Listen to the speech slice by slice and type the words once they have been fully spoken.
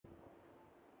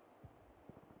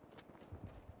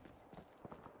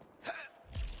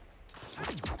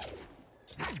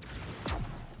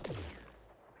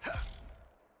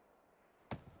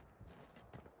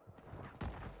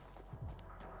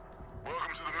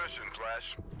to the mission,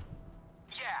 Flash.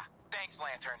 Yeah, thanks,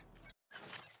 Lantern.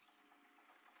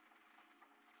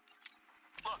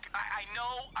 Look, I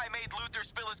know I made Luther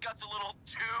spill his guts a little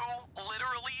too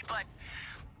literally, but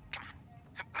come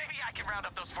on. Maybe I can round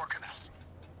up those 4 criminals.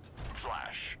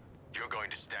 Flash, you're going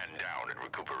to stand down and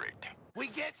recuperate. We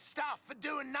get stuff for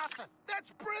doing nothing.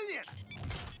 That's brilliant.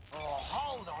 Oh,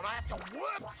 hold on. I have to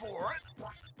work for it.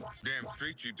 Damn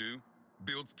straight you do.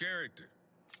 Builds character.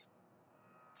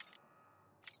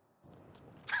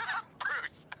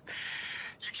 Bruce,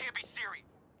 you can't be serious.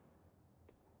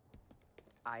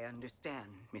 I understand,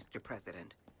 Mr.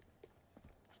 President.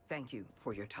 Thank you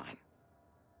for your time.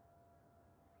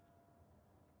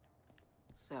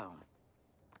 So,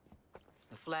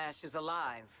 the Flash is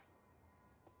alive.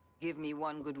 Give me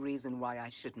one good reason why I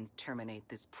shouldn't terminate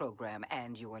this program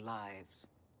and your lives.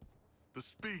 The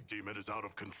speed demon is out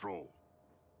of control.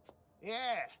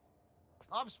 Yeah.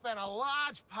 I've spent a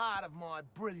large part of my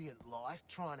brilliant life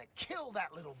trying to kill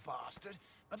that little bastard.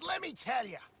 But let me tell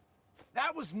you,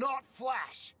 that was not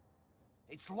Flash.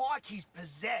 It's like he's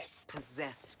possessed.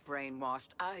 Possessed, brainwashed,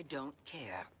 I don't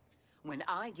care. When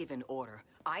I give an order,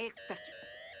 I expect...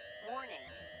 Warning.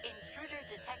 Intruder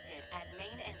detected at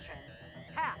main entrance.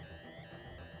 Ha!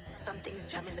 Something's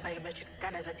jamming the biometric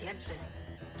scanners at the entrance.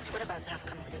 We're about to have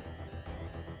company.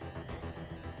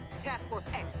 Task Force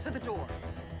X, to the door.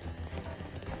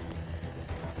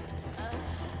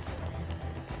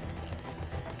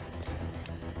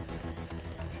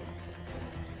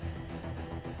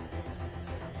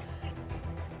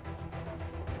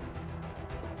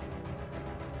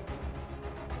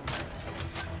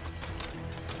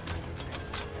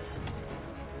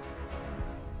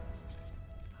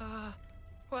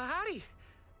 Well, howdy.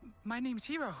 My name's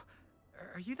Hero.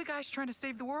 Are you the guys trying to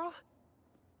save the world?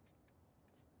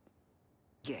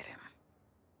 Get him.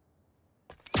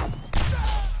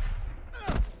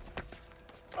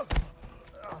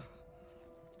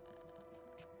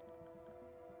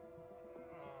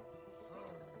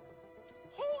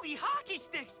 Holy hockey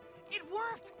sticks! It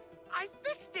worked! I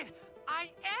fixed it!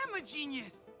 I am a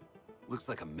genius! Looks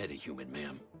like a metahuman,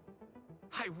 ma'am.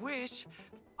 I wish.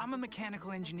 I'm a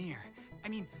mechanical engineer. I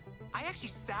mean, I actually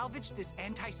salvaged this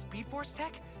anti-Speed Force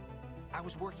tech. I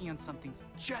was working on something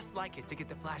just like it to get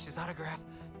the Flash's autograph.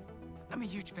 I'm a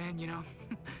huge fan, you know.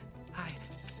 Hi.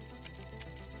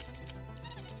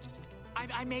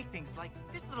 I make things like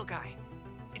this little guy.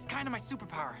 It's kind of my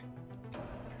superpower.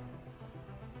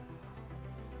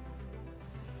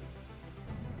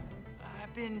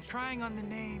 I've been trying on the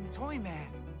name Toy Man.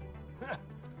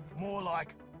 More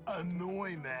like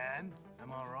Annoy Man.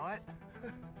 Am I right?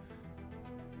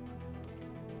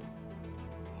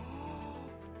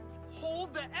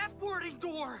 Hold the F-wording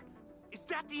door! Is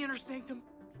that the inner sanctum?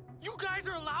 You guys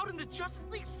are allowed in the Justice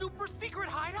League super secret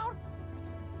hideout?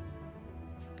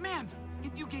 Ma'am,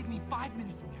 if you gave me 5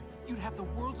 minutes in there, you'd have the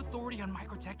world's authority on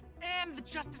microtech and the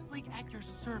Justice League at your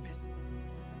service.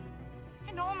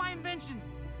 And all my inventions.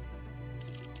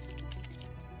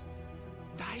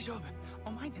 大丈夫。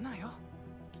お前じゃないよ。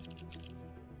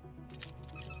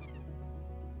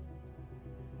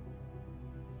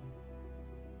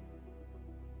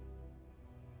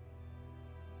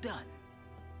Done.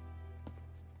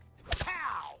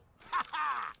 Pow! Ha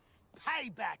ha!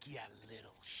 Payback, you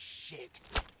little shit.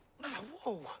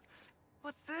 Whoa.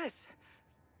 What's this?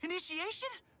 Initiation?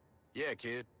 Yeah,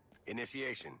 kid.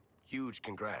 Initiation. Huge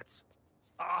congrats.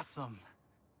 Awesome.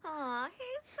 Aw,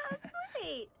 he's so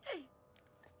sweet.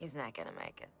 He's not gonna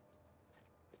make it.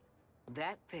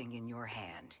 That thing in your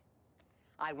hand.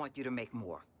 I want you to make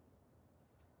more.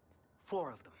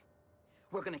 4 of them.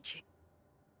 We're gonna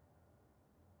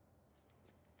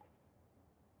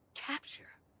capture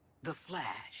the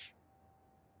Flash.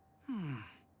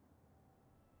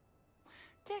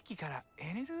 敵から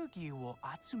エネルギーを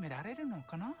集められるの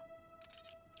かな?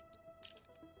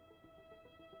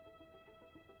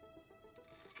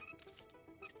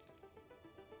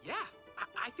 Yeah,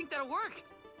 I think that'll work.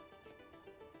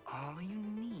 All you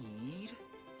need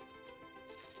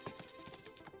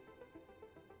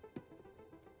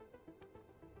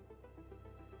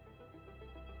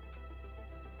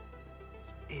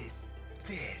is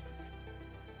this.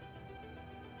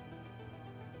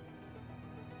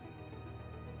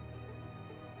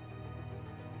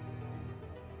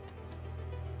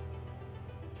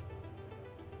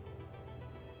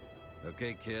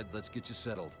 Okay, kid, let's get you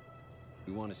settled.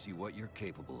 We want to see what you're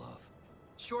capable of.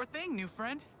 Sure thing, new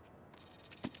friend.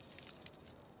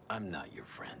 I'm not your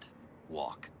friend.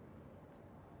 Walk.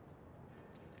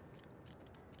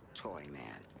 Toy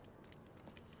Man.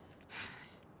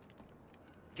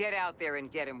 Get out there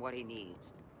and get him what he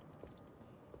needs.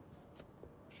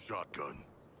 shotgun.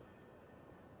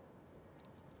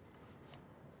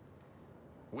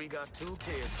 We got 2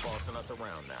 kids bossing us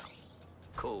around now.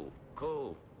 Cool,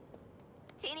 cool.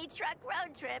 Teeny truck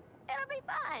road trip. It'll be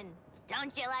fun.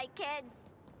 Don't you like kids?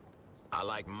 I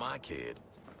like my kid.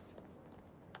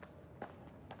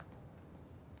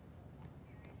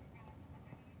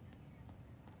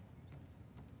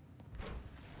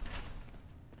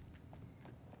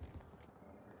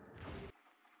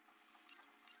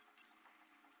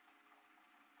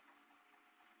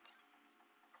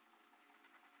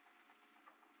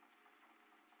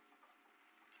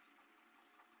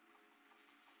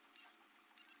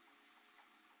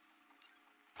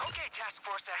 Okay, Task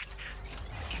Force X.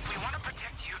 If we want to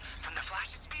protect you from the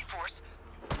Flash's Speed Force,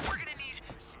 we're gonna need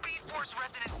Speed Force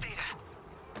resonance data.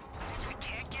 Since we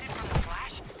can't get it from the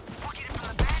Flash, we'll get it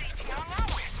from the baddies he hung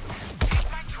out with.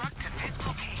 Take my truck to this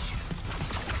location.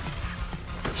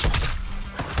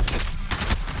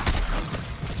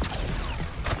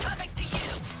 Coming to you!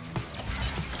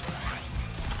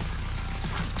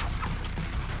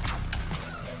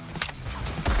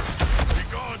 Be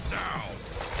gone now!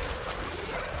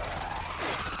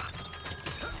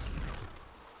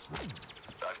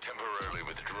 I've temporarily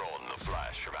withdrawn the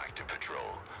Flash from active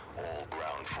patrol. All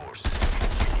ground forces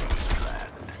continue as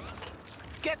planned.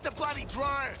 Get the bloody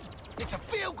drone! It's a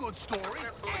feel-good story.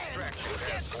 Successful extraction,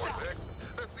 Task Force X.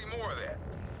 Let's see more of that.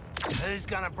 Who's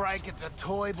gonna break it to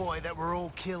Toy Boy that we're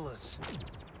all killers?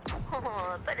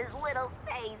 Oh, but his little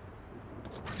face.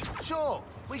 Sure,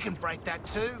 we can break that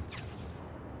too.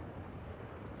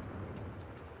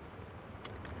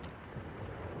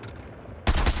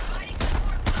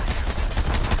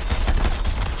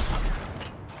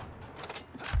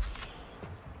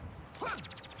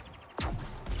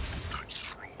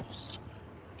 Controls.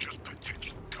 Just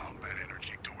potential combat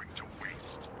energy going to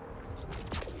waste.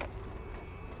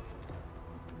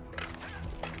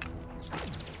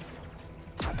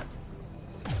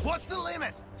 What's the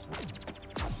limit?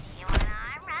 You want an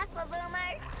arm wrestle,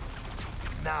 Boomer?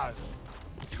 No.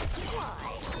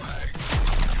 Why?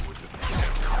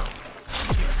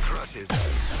 Crushes.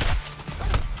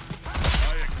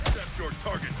 I accept your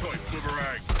target choice,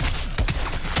 Boomerang.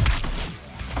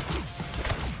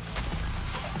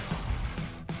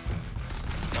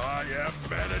 I am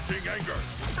managing anger.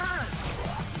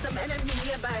 Some enemy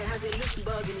nearby has a loose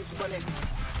bug in its bonnet.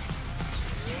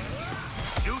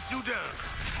 Shoot you down.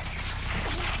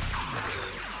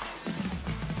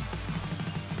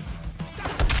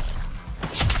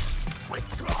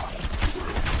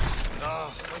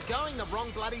 Oh, we're going the wrong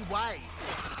bloody way.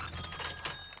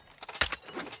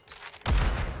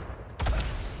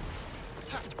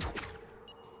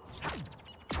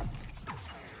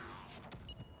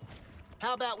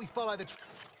 How about we follow the...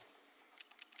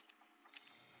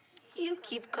 You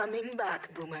keep coming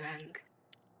back, Boomerang.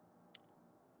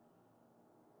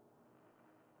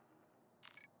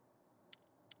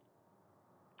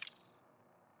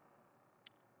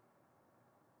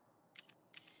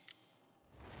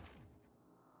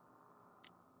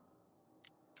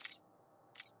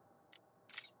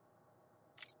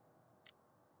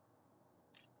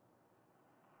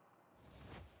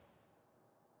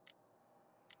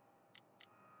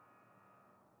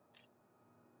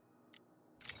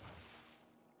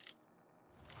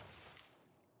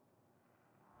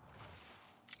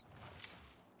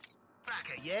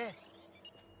 Tracker, yeah?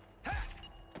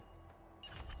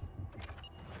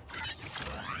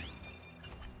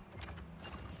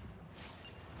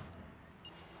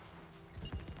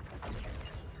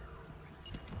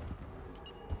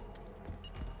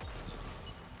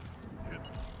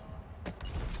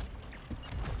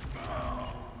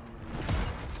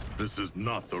 This is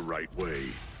not the right way.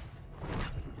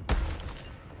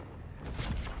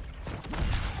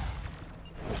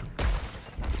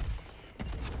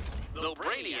 The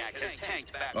Brainiac has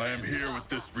tanked back. I am here with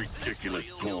this ridiculous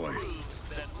toy,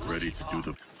 ready to do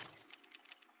the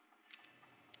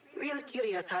Real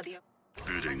curious how the...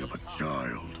 bidding of a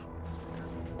child.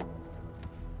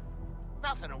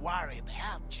 Nothing to worry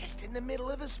about. Just in the middle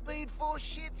of a Speed Force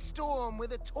shitstorm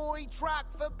with a toy truck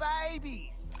for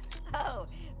babies. Oh,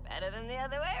 better than the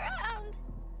other way around.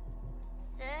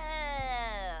 So,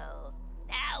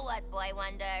 now what, Boy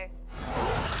Wonder?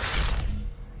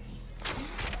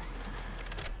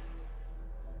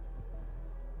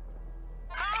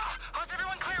 Was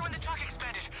everyone clear when the truck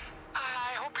expanded?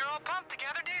 I hope you're all pumped to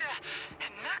gather data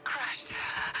and not crushed.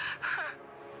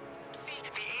 See,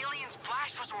 the aliens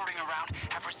Flash was ordering around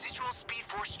have residual Speed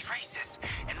Force traces,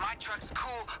 and my truck's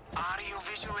cool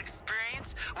audio-visual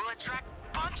experience will attract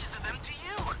bunches of them to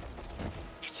you.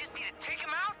 You just need to take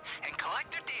them out and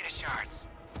collect their data shards.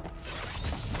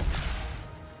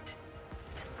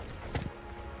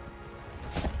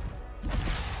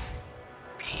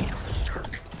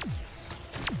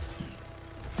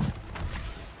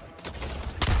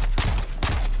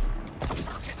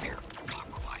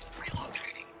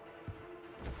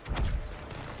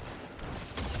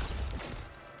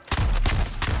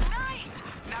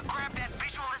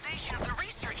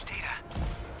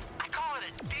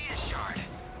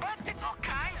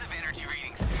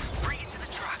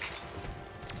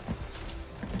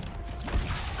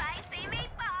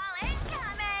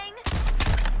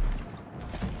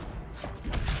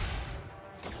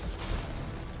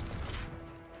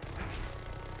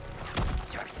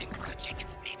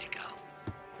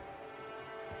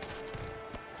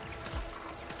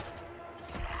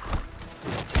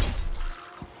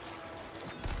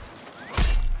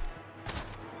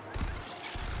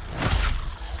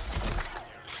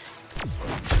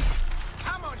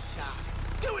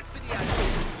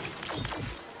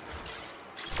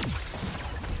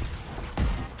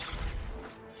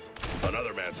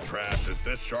 is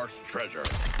this shark's treasure.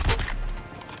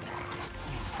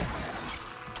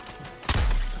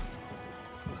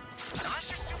 Unless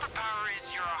your superpower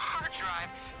is your hard drive,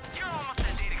 you're almost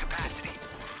at data capacity.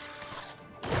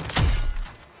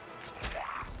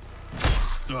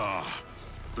 Ah,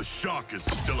 the shock is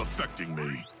still affecting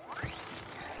me.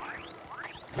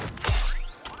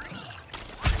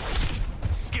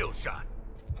 Skill shot.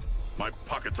 My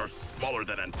pockets are smaller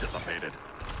than anticipated.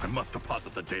 I must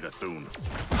deposit the data soon.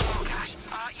 Oh gosh,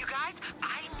 you guys,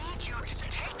 I need you to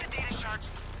take the data shards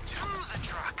to the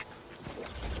truck.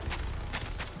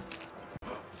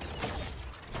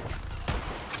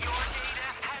 Your data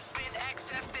has been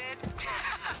accepted.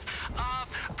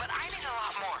 But I need a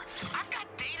lot more. I've got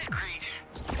data greed.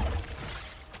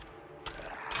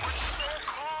 We're so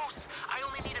close. I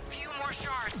only need a few more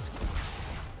shards.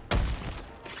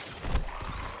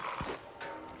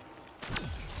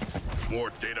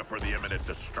 More data for the imminent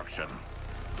destruction.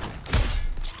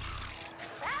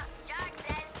 Well, Shark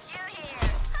says shoot here.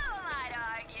 Who am I to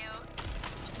argue?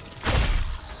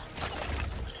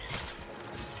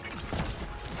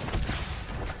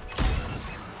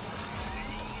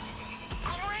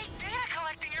 Great data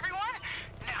collecting, everyone!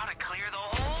 Now to clear the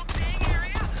whole dang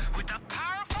area with the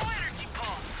powerful energy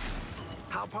pulse.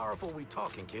 How powerful we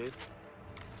talking, kid?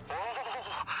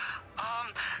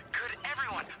 Could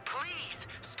everyone please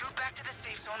scoot back to the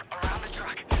safe zone around the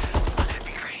truck? That'd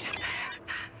be great.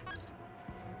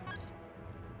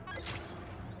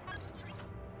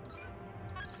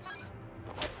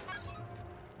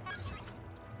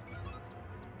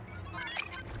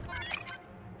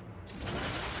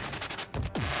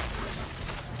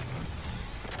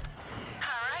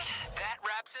 Alright, that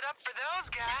wraps it up for those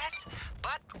guys.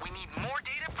 But we need more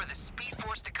data for the Speed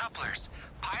Force decouplers,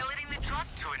 piloting the truck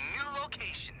to a new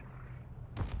location.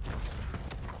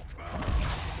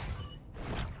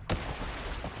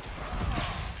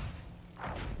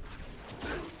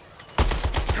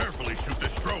 Carefully shoot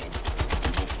this drone. We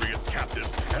will free its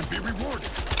captives and be rewarded.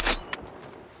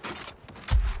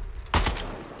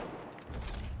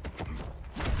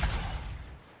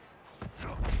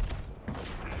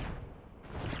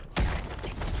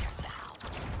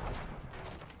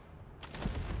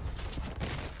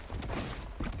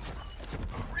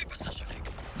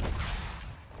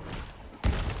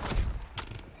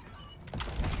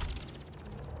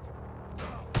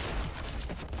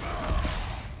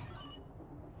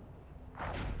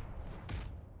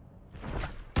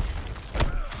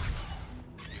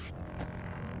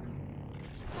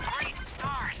 Great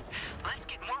start. Let's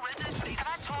get more residence data. Have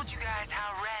I told you guys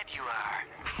how rad you are?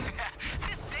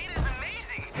 This data's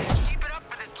amazing. Keep it up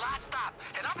for this last stop,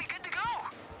 and I'll be good to go.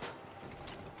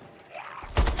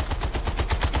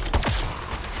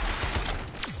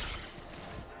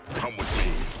 Come with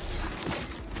me.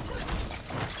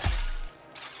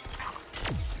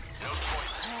 No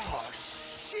choice. Oh,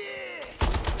 shit!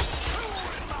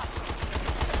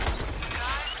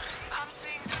 Guys, I'm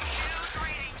seeing some huge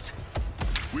readings.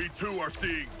 We too are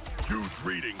seeing huge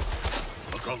readings.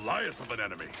 A Goliath of an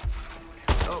enemy.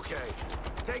 Okay.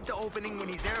 Take the opening when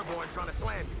he's airborne trying to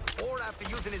slam you, or after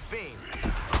using his beam.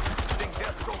 Think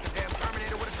Deathstroke the damn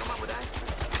Terminator would have come up with that?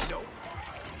 Nope.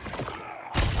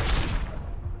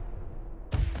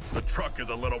 The truck is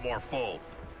a little more full.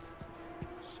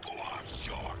 Squad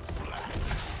shark flat.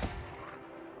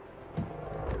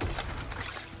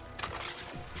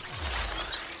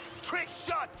 Trick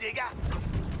shot, digger!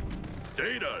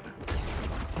 Data.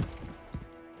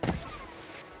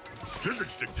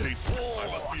 Physics dictate I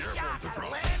must be airborne to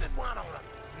drop. Landed one on him.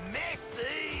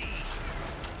 Messy!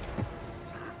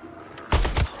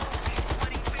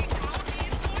 Sweating face emoji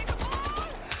is going to blow!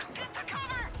 Get to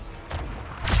cover!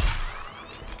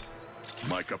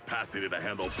 My capacity to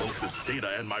handle both this data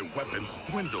and my weapons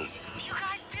dwindles. You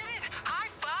guys did it! High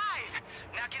five!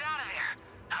 Now get out of there.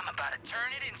 I'm about to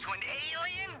turn it into an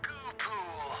alien goo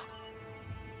pool.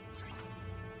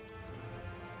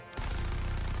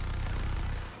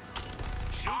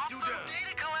 Awesome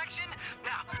data collection.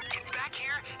 Now, get back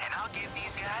here, and I'll give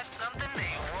these guys something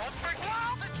they won't forget.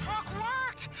 Wow, the truck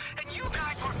worked! And you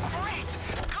guys were great!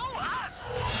 Go us!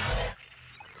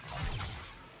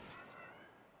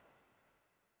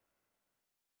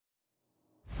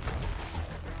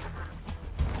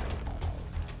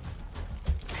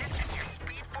 This is your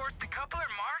Speed Force decoupler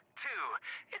Mark II.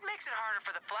 It makes it harder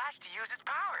for the Flash to use its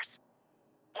powers.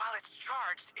 While it's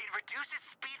charged, it reduces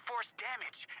Speed Force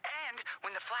damage. And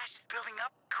when the Flash is building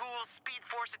up cool Speed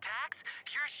Force attacks,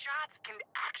 your shots can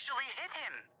actually hit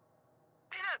him.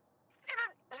 In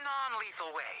a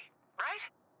non-lethal way, right?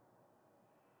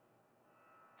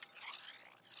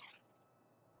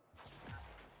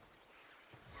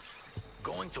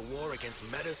 going to war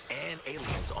against metas and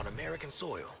aliens on American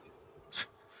soil.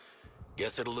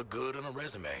 Guess it'll look good on a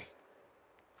resume.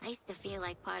 Nice to feel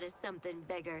like part of something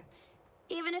bigger.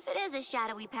 Even if it is a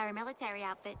shadowy paramilitary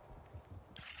outfit.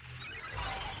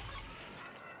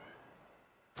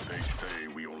 They say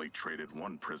we only traded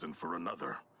one prison for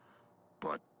another.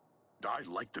 But I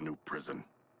like the new prison.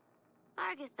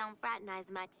 Argus don't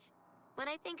fraternize much. When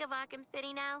I think of Arkham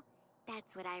City now,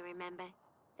 that's what I remember.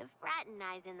 The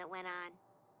fraternizing that went on.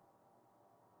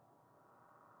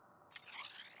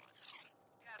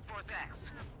 Task Force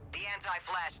X. The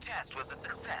anti-flash test was a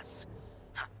success.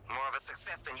 More of a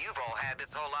success than you've all had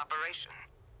this whole operation.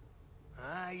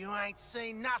 You ain't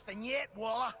seen nothing yet,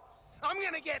 Waller. I'm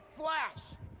gonna get Flash.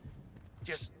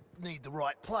 Just need the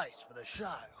right place for the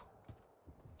show.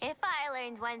 If I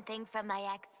learned one thing from my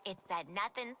ex, it's that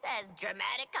nothing says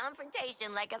dramatic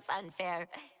confrontation like a fun fair.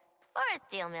 Or a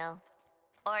steel mill.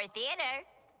 Or a theater.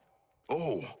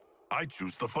 Oh, I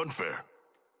choose the fun fair.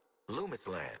 Loomis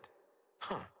Land.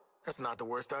 Huh, that's not the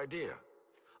worst idea.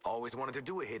 Always wanted to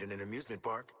do a hit in an amusement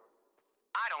park.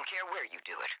 I don't care where you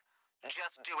do it.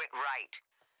 Just do it right.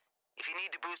 If you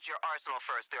need to boost your arsenal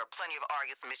first, there are plenty of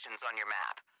Argus missions on your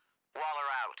map. Waller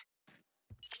out.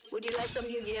 Would you like some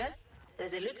new gear?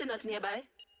 There's a lieutenant nearby.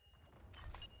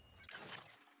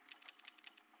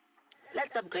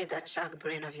 Let's upgrade that shark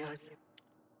brain of yours.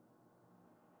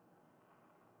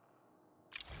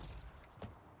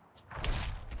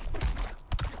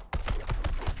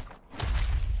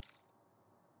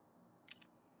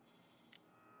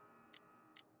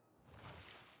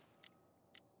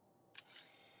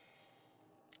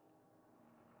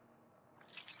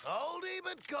 Oldie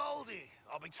but goldie.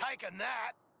 I'll be taking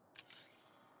that.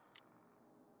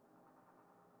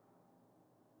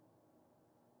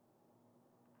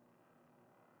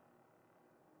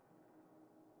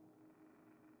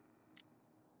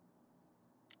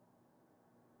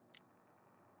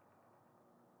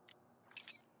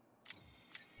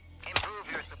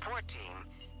 Improve your support team,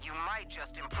 you might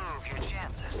just improve your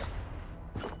chances.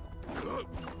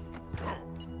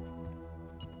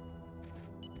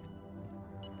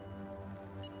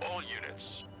 All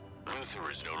units. Luther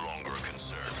is no longer a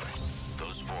concern.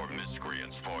 Those 4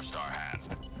 miscreants forced our hand.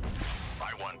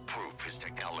 I want proof his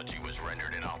technology was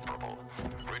rendered inoperable.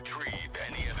 Retrieve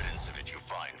any evidence of it you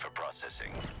find for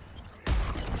processing.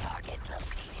 Target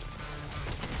located.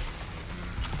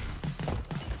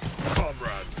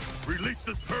 Comrades, release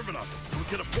this terminal so we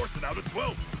can apportion out its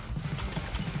wealth.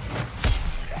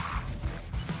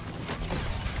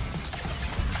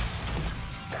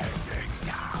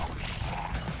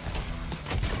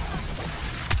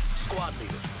 Squad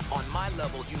leader, on my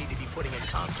level, you need to be putting in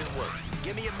constant work.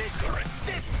 Give me a mission.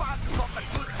 This bug's got the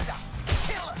good stuff.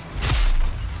 Kill it!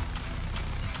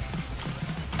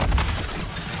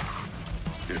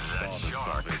 That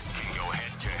shark can go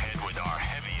head-to-head with our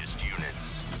heaviest units.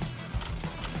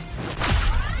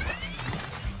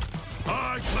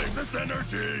 I claim this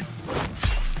energy!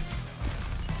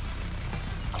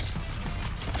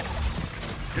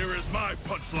 Here is my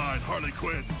punchline, Harley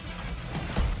Quinn.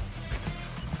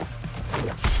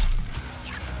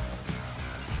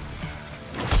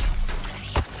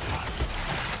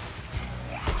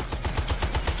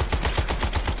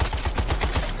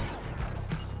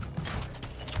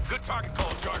 Good target call,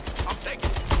 Shark. I'll take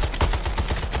it.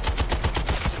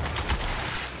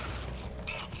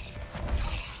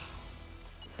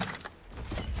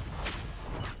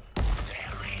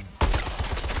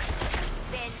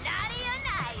 Been naughty or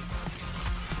nice?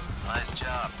 Nice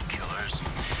job, killers.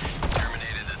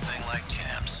 Terminated the thing like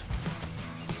champs.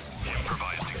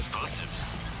 Improvised explosives.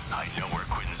 I know where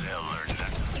Quinzel learned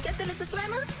that. You get the little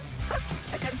slammer?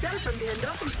 I can tell from the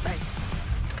endorphin spike.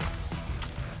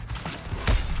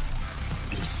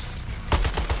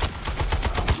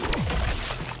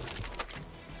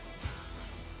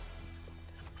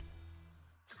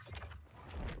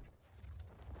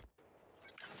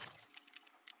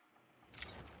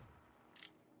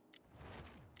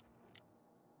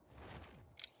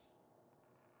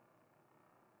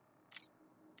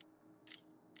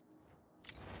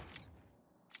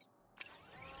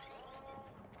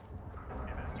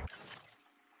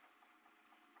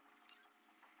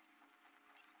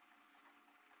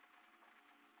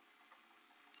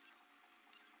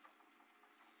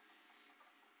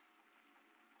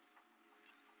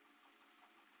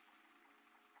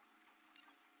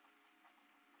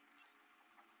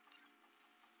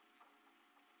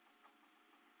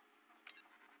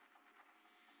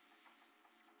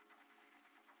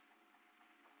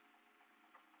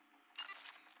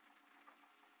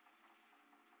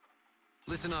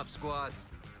 Listen up, squad.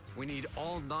 We need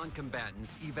all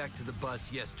non-combatants evac to the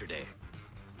bus yesterday.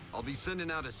 I'll be sending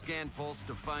out a scan pulse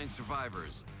to find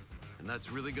survivors, and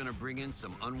that's really gonna bring in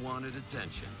some unwanted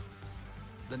attention.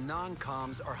 The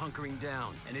non-coms are hunkering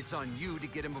down, and it's on you to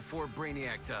get him before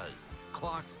Brainiac does.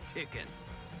 Clock's ticking.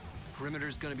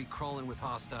 Perimeter's gonna be crawling with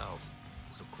hostiles,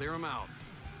 so clear them out.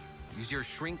 Use your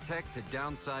shrink tech to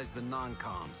downsize the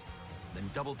non-coms, then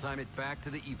double time it back to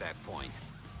the evac point.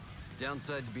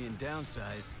 Downside to being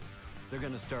downsized, they're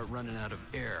gonna start running out of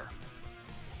air.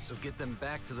 So get them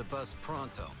back to the bus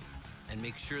pronto, and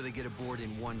make sure they get aboard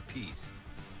in one piece.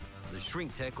 The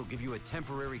shrink tech will give you a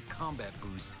temporary combat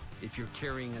boost if you're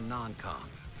carrying a non-com.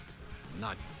 I'm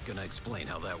not gonna explain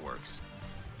how that works.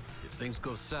 If things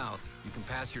go south, you can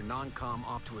pass your non-com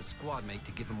off to a squad mate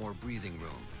to give him more breathing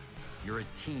room. You're a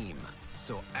team,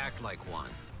 so act like one.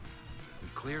 We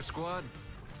clear, squad?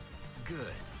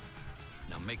 Good.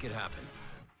 Now make it happen.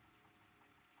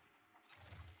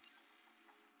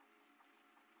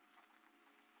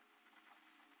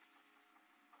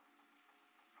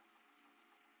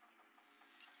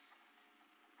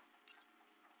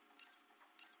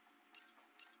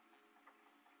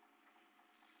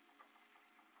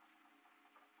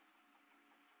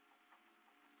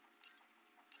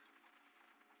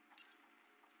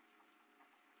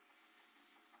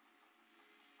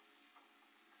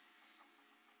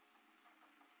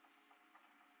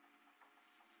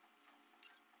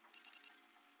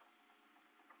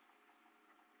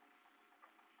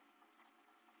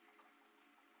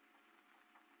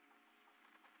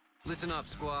 Listen up,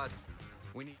 squad.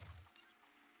 We need...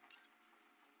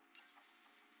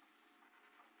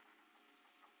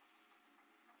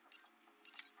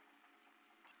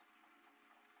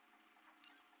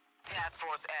 Task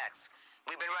Force X,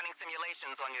 we've been running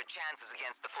simulations on your chances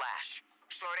against the Flash.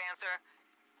 Short answer,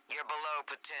 you're below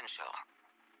potential.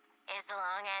 Is the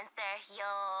long answer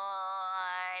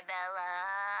you're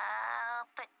below?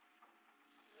 But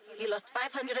You lost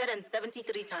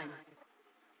 573 times.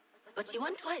 But you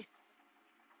won twice.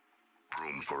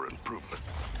 Room for improvement.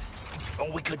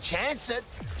 Oh, we could chance it.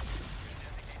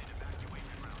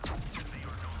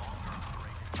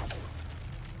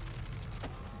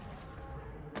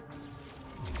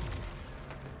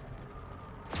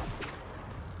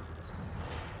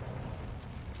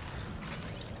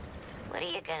 what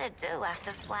are you gonna do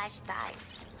after Flash dies?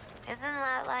 Isn't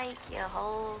that like your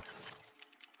whole...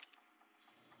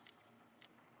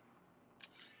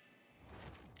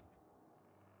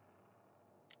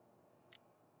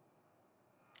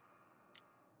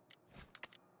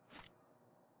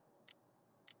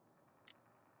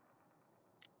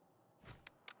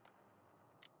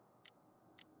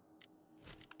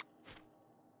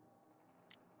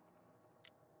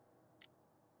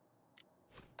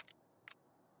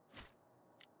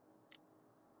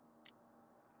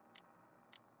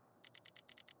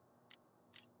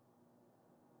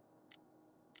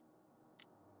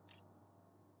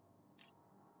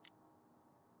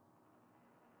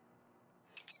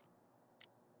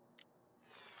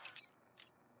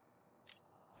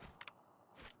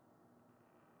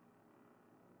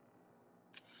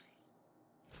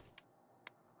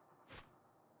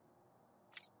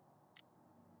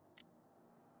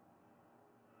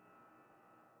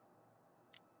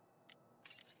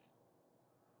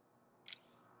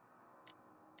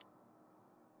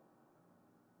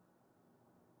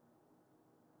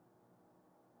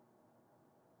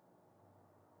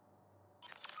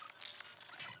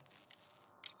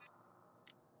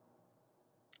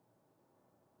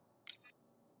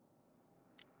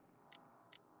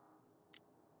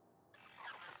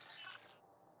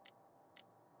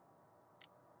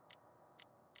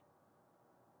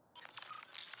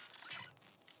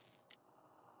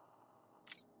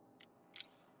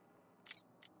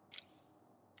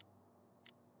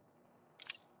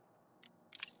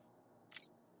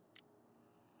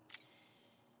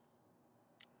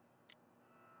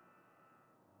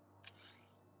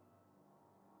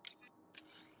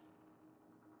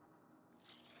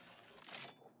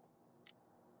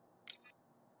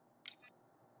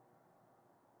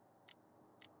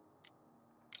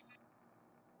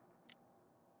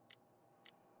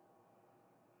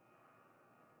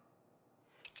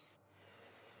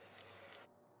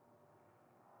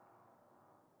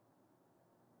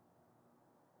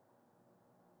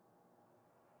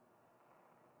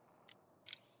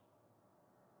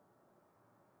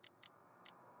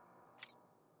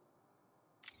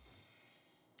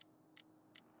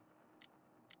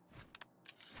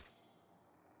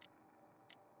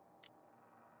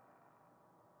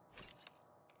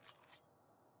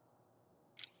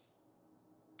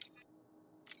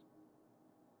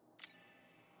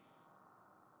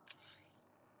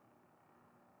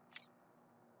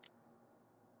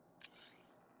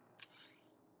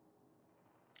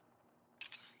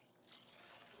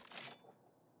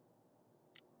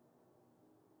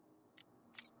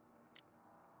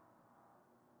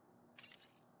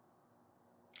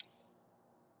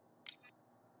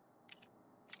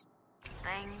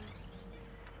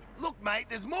 mate,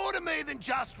 there's more to me than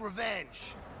just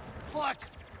revenge. It's like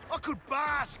I could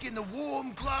bask in the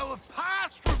warm glow of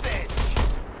past revenge.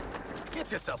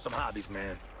 Get yourself some hobbies,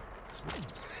 man.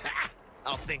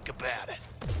 I'll think about it.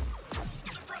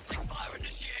 Suppressing fire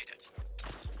initiated.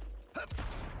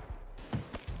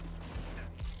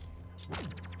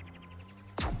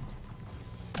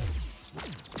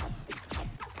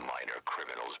 Minor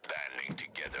criminals banding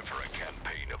together for a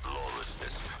campaign of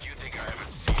lawlessness. You think I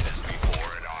haven't seen this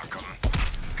before in Arkham?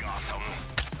 Gotham?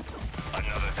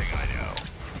 Another thing I know.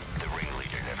 The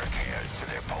ringleader never cares for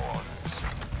their pawns.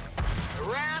 A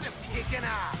round of kicking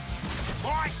ass.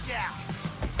 My shout.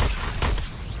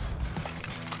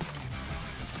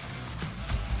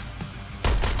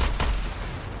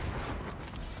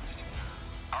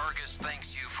 Argus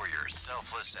thanks you for your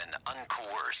selfless and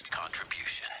uncoerced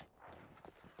contribution.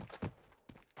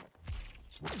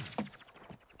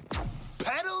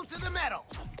 Pedal to the metal.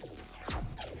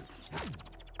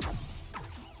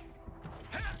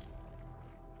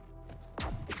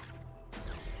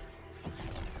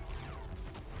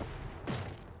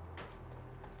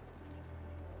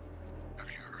 Have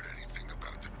you heard anything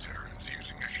about the Terrans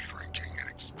using a shrinking and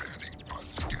expanding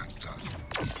bus against us?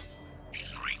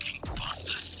 Shrinking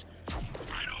buses? I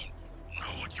don't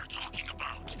know what you're talking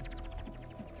about.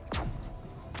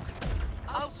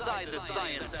 Outside the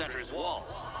Science Center's wall,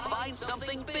 find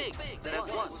something big that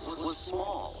once was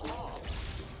small.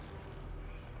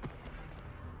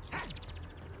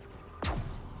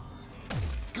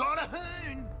 Got a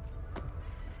hoon.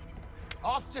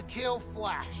 Off to kill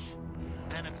Flash.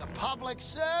 And it's a public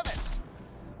service.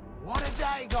 What a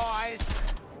day, guys.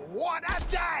 What a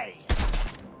day!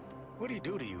 What'd he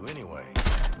do to you, anyway?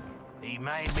 He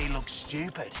made me look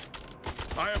stupid.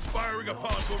 I am firing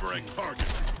upon Boomerang's target.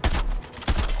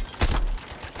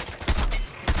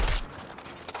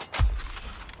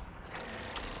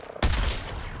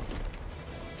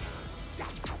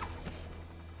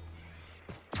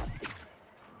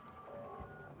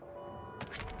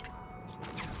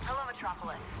 Hello,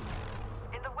 Metropolis.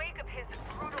 In the wake of his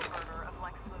brutal murder of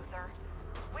Lex Luthor,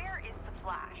 where is the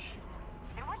Flash?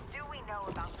 And what do we know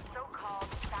about the so-called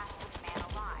fastest man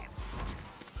alive?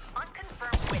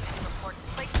 Unconfirmed witness reports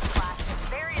placed the Flash in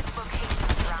various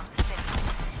locations around the city,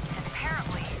 and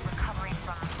apparently recovering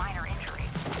from minor injuries.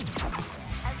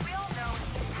 As we all know,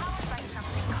 he's powered by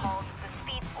something called the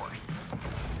Speed Force.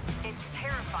 It's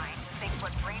terrifying to think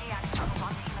what Brainiac's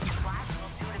corrupting of the Flash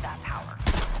will do to that power,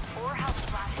 or how the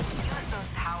Flash will use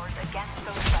those powers against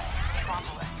those threats to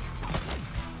Metropolis.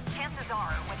 Chances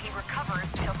are, when he recovers,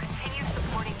 he'll continue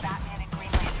supporting Batman and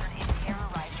Green Lantern in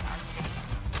terrorizing our city.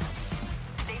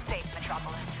 Stay safe,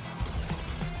 Metropolis.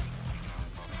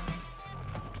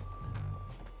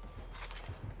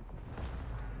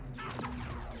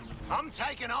 I'm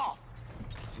taking off.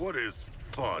 What is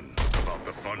fun about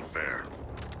the fun fair?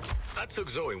 I took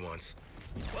Zoe once.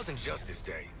 It wasn't Justice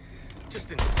Day.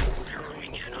 Just an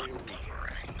Zeroing in on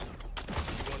Boomerang.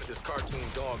 She wanted this cartoon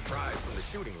dog prize from the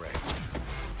shooting range.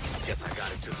 Guess I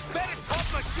got it too. Better top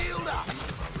my shield up.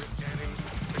 My wrist cannons.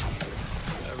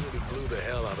 I really blew the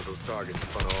hell out of those targets in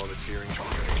front of all the cheering. Oh,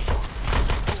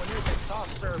 and here's a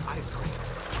soft-serve ice cream.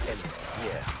 And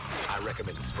yeah, I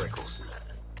recommend the sprinkles.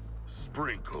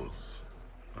 Sprinkles.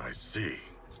 I see.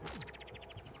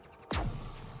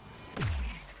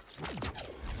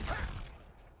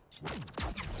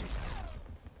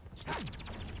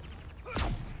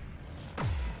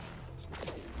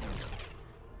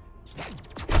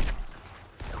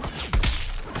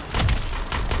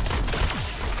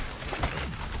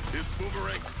 Is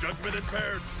Boomerang's judgment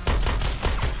impaired?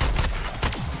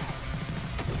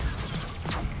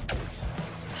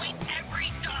 Point every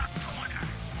dark corner.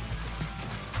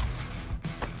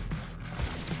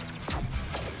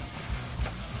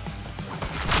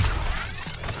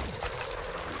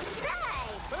 Say,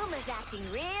 Boomer's acting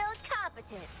real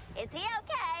competent. Is he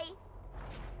okay?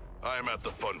 I am at the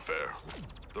fun fair.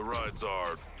 The rides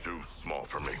are too small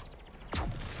for me.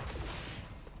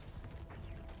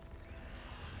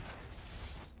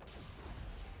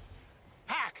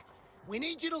 Hack, we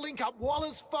need you to link up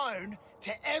Waller's phone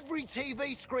to every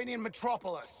TV screen in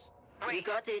Metropolis. We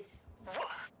got it.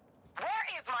 Where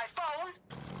is my phone?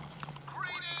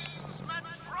 Greetings,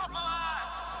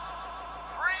 Metropolis!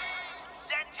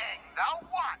 Presenting the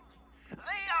one,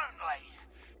 the only,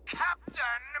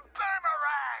 Captain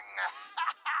Boomerang!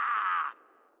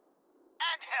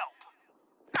 And help.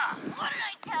 What did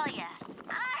I tell you?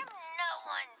 I'm no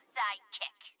one's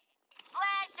sidekick.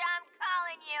 Flash, I'm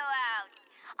calling you out.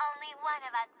 Only one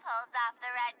of us pulls off the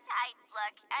red tights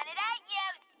look, and it ain't you,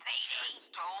 Speedy. You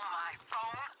stole my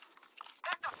phone?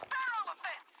 That's a federal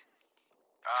offense!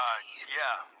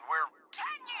 Yeah, we're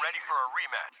ready for a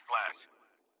rematch, Flash.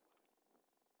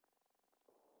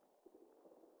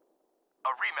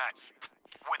 A rematch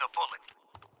with a bullet.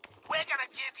 We're gonna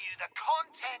give you the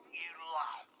content you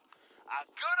love. A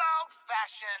good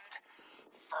old-fashioned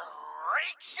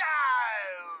freak show!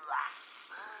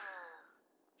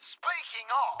 Speaking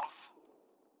of...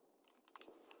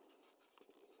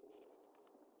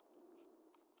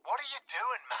 What are you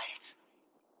doing, mate?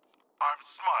 I'm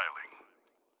smiling.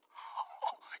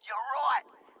 You're right.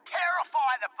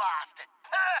 Terrify the bastard.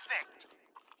 Perfect.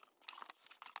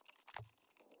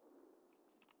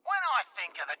 When I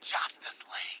think of the Justice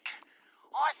League,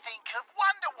 I think of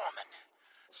Wonder Woman,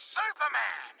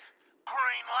 Superman,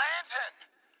 Green Lantern,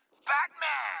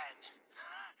 Batman.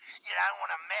 You don't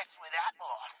want to mess with that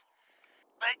lot.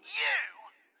 But you,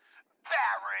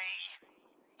 Barry,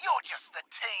 you're just the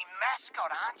team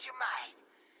mascot, aren't you, mate?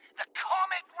 The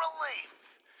comic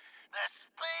relief. The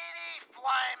speedy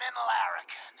flaming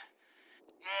larrikin.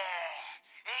 Yeah,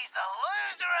 he's the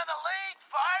loser of the league,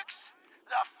 folks.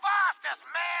 The fastest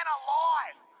man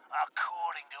alive,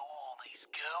 according to all these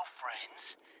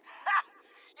girlfriends.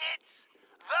 It's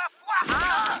the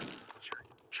Flash.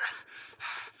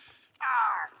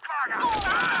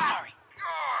 Sorry.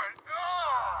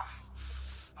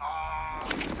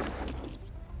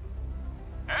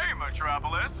 Hey,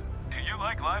 Metropolis. Do you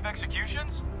like live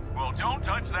executions? Well, don't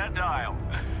touch that dial,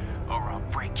 or I'll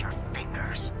break your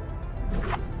fingers.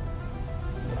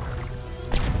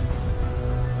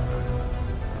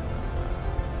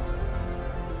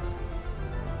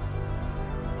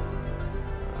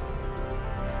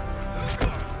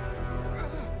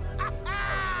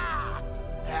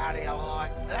 How do you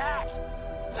like that,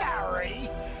 Barry?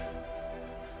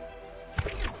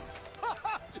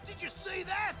 Did you see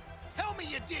that? Tell me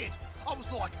you did. I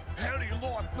was like, how do you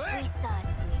like that? We saw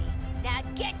it, sweetie. Now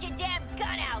get your damn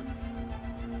gun out!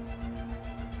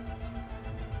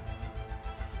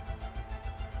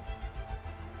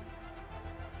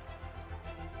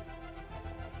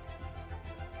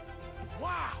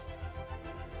 Wow!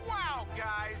 Wow,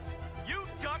 guys! You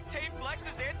duct-taped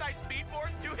Lex's anti-speed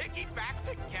force doohickey back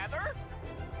together?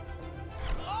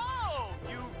 Oh!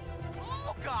 You've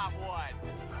all got one!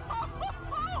 Ho, ho,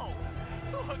 ho!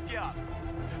 Who hooked you up?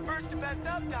 First to fess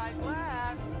up dies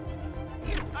last.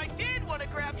 I did want to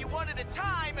grab you one at a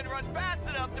time and run fast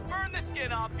enough to burn the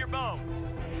skin off your bones.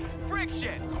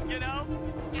 Friction, you know?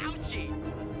 Ouchie.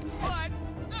 But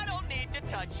I don't need to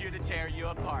touch you to tear you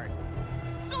apart.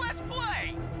 So let's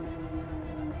play!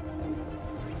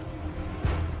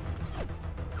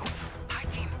 Hi,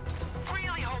 team.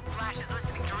 Really hope Flash is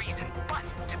listening to reason, but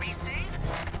to be safe,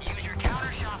 use your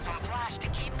counter shots on Flash to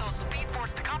keep those Speed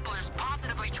Force decouplers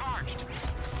positively charged.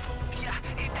 Yeah,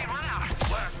 if they run out.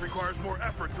 Flash requires more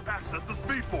effort to access the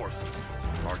Speed Force.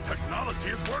 Our technology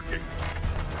is working.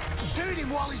 Shoot him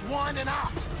while he's winding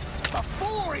up,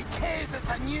 before he tears us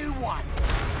a new one.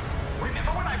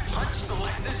 Remember when I punched the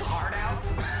Lex's heart out?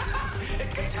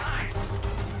 Good times.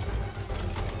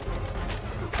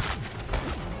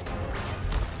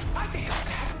 I think it was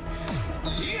that.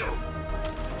 You!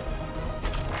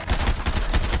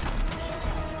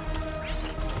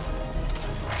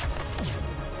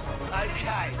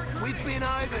 Okay, we've been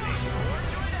over this.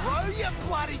 Throw your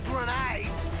bloody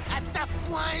grenades at the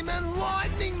flaming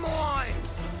lightning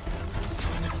mines!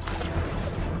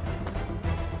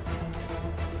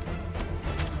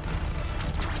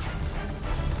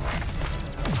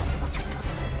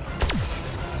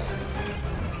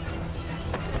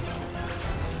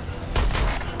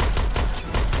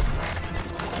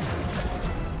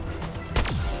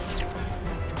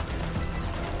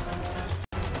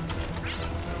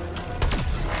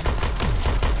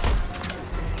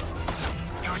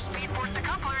 Your Speed Force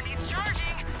decoupler needs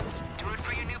charging. Do it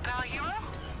for your new pal, Hero?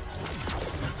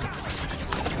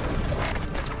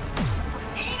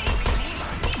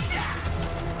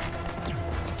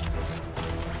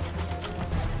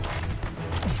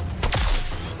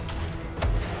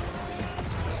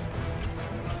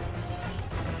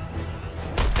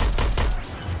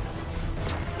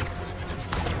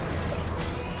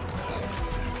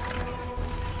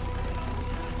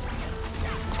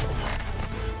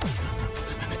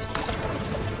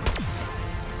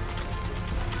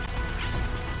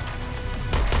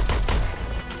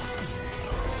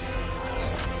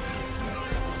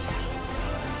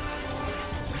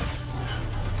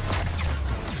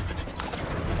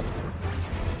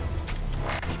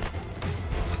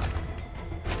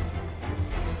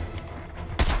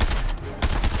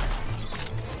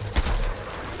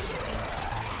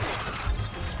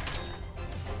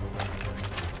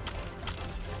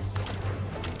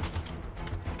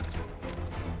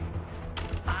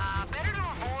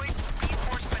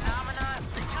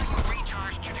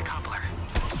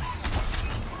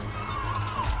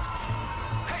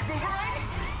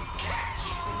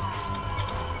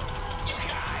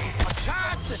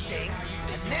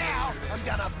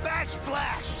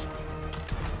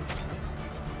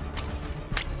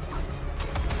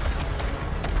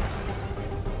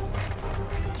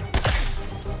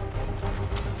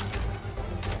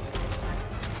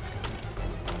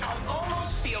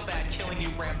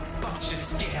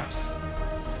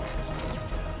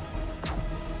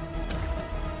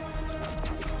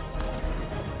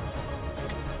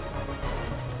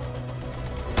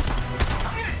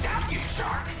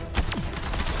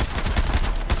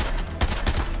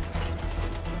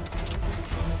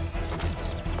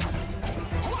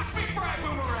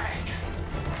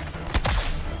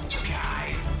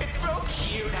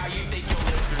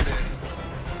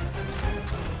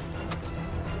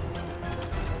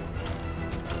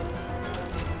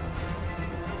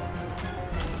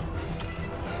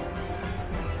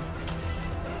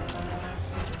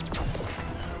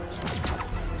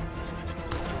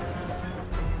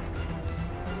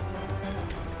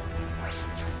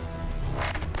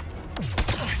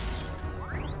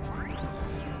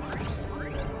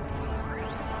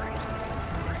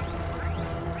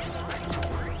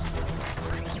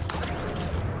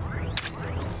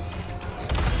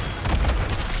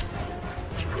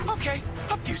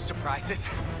 surprises,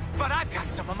 but I've got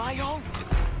some of my own.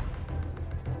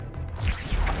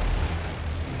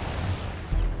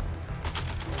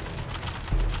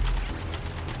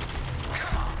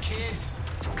 Come on, kids.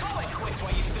 Call it quits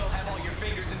while you still have all your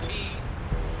fingers and teeth.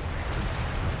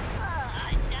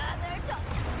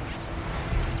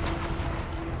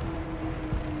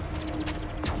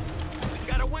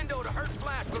 Got a window to hurt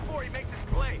Flash before he makes his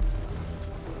play.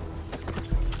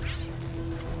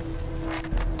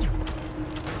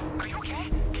 Are you okay?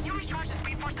 Can you recharge the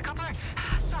Speed Force decoupler?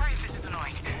 Sorry if this is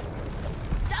annoying.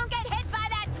 Don't get hit by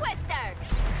that twister!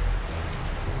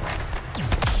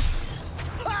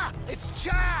 Ha! It's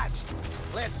charged!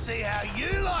 Let's see how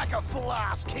you like a full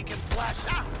ass kicking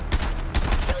Flasher!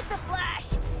 Shoot the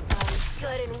Flash! Oh, he's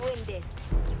good and winded.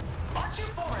 Aren't you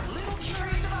four a little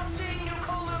curious about seeing new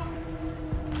Kolu?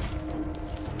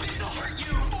 This'll hurt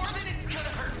you more than it's gonna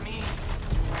hurt me.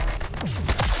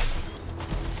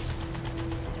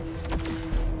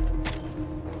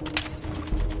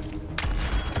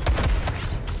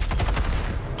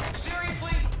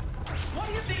 Seriously? What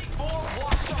do you think four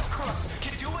washed-up crooks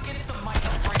can do against the might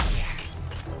of Brainiac?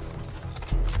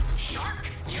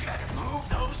 Shark, you better move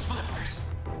those flippers.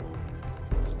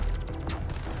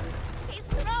 He's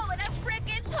throwing a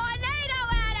frickin' tornado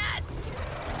at us!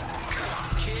 Come on,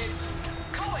 kids.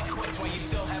 Call it quits while you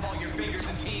still have all your fingers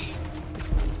and teeth.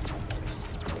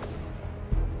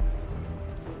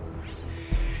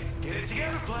 Get it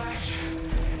together, Flash.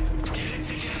 Get it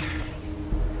together.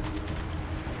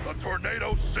 The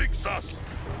tornado seeks us!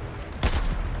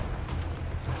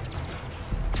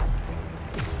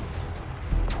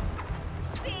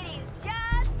 Speedy's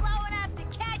just slow enough to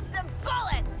catch some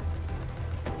bullets!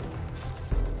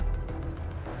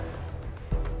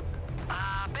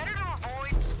 Better to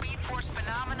avoid Speed Force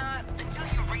phenomena until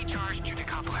you've recharged your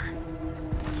decoupler.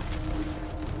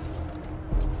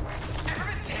 Ever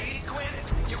been tased, Quinn?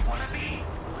 You wanna be?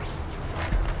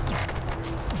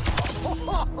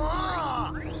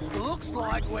 Looks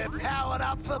like we're powered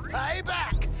up for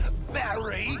payback,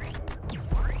 Barry!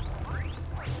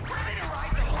 Ready to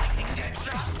ride the lightning dead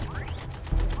shot?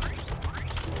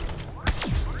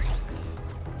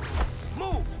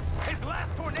 Move! His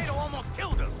last tornado almost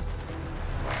killed us!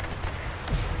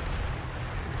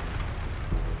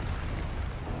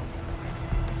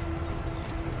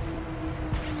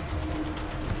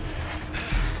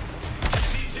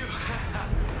 Me too.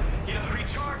 You know,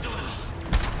 recharge a little.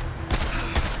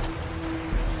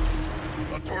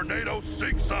 The tornado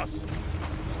seeks us!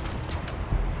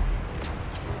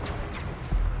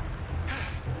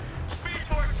 Speed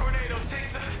Force tornado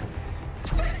takes a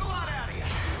lot out of you.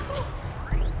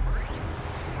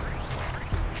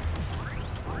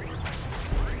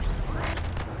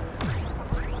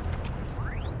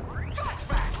 Flash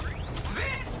fact!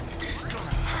 This is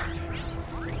gonna hurt.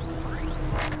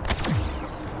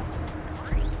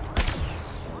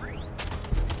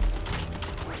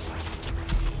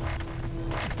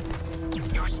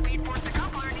 Your Speed Force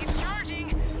decoupler needs charging.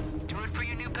 Do it for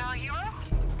your new pal Hero?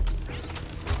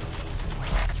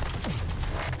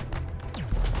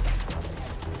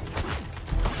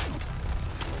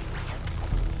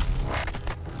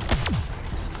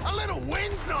 A little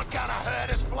wind's not gonna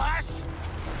hurt us, Flash!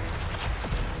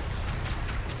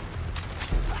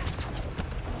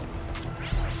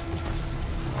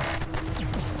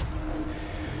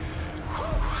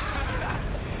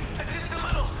 Just a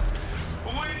little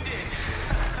winded.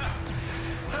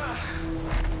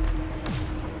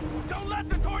 Don't let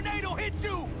the tornado hit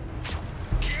you!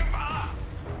 Give up!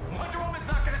 Wonder Woman's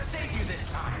not gonna save you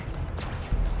this time.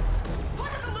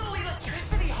 Look at the little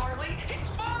electricity, Harley. It's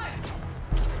fun.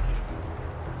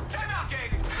 Time out,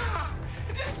 gang.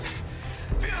 Just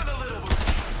feeling a little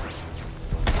woozy.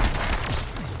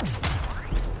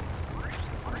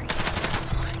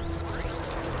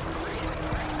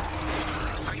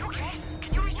 Are you okay?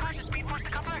 Can you recharge the Speed Force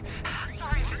decoupler?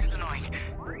 Sorry if this is annoying.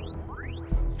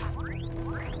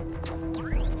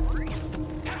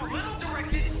 Have a little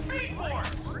directed Speed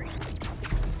Force.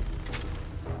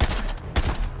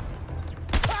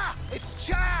 Ha! It's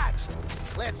charged!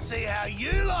 Let's see how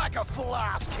you like a full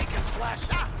ass kicking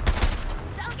Flasher!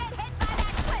 Don't get hit by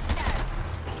that twister!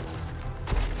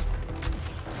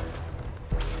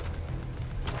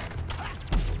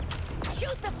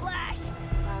 Shoot the Flash!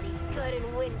 While he's good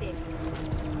and winded.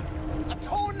 A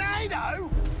tornado?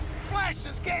 Flash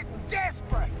is getting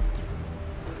desperate!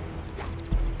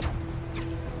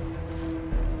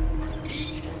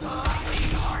 Eat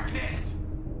lightning, Harkness.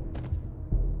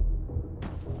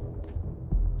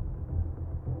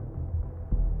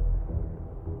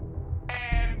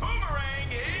 And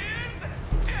Boomerang is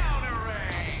down a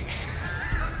ring.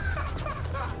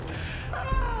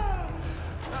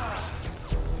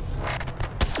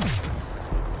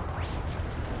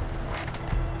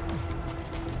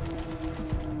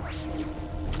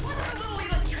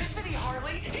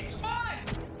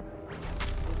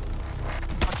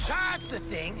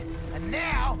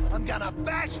 gonna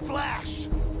bash Flash!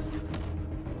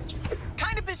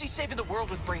 Kinda busy saving the world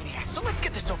with Brainiac, so let's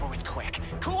get this over with quick.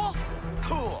 Cool?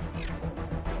 Cool.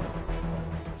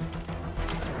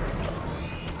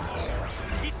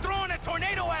 He's throwing a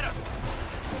tornado at us!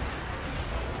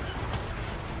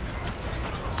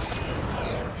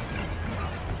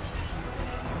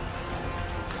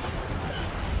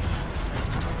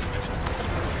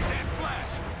 There's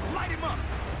Flash! Light him up!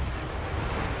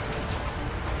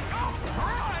 Oh,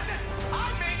 run! I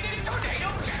made this tornado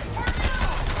just for you!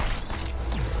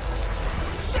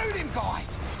 Shoot him,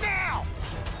 guys! Now!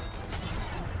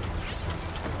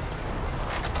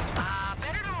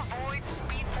 Better to avoid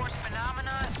Speed Force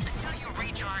phenomena until you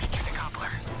recharge the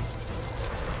decoupler.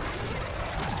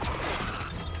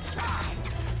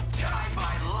 Die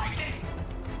by lightning!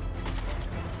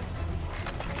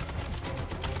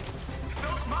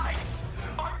 Those mines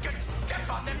aren't gonna step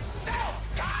on themselves,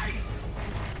 guys!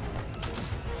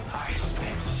 I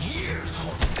spent years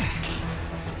holding back.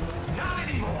 Not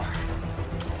anymore.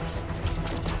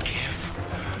 Give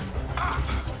up.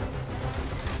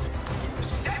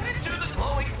 Step into the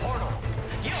glowing portal.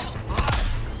 You'll love.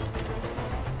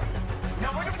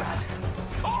 Now where to run,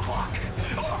 or walk,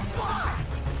 or fly.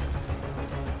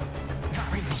 Not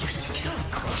really used to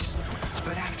killing crooks,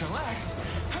 but after less,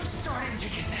 I'm starting to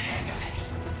get the hang of it.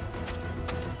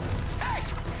 Hey!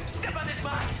 Step on this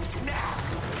mine, now!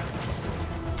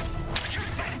 You're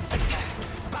sentenced to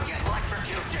death by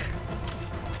electrocution!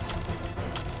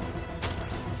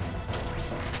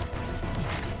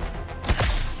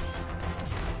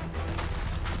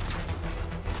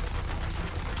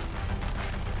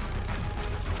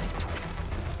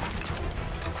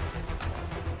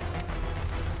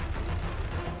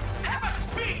 Have a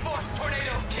Speed Force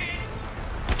tornado, kids!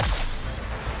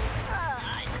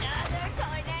 Another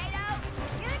tornado?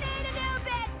 You need a new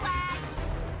bed, Flash!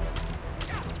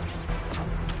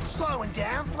 Slowing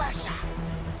down, Flasher.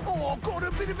 Oh, I've got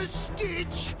a bit of a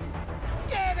stitch.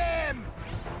 Get him!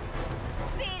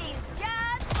 Speedy's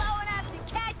just slow enough to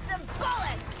catch some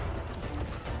bullets!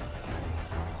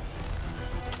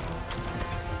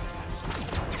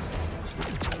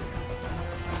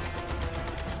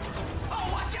 Oh,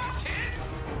 watch out, kids!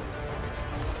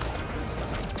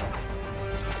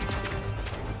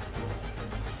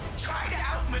 Try to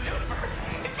outmaneuver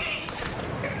these!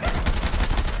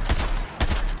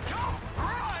 Don't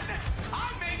run! I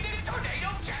made this tornado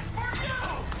just for you!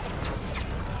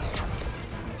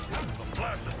 The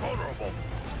Flash is vulnerable.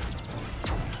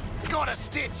 Got a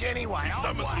stitch anyway. He I'll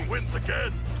summons wait. the winds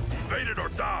again. Evade it or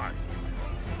die.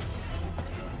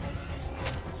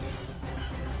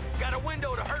 Got a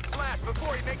window to hurt Flash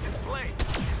before he makes his play.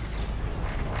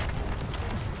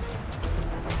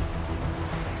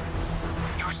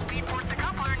 Your Speed Force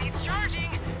decoupler needs charging.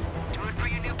 Do it for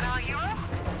your new pal Hero.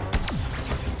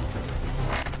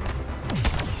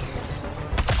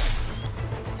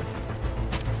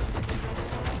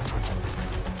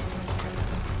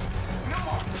 No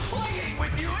more playing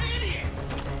with you idiots!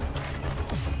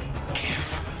 Give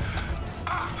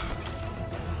up!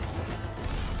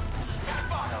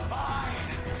 Step on a mine!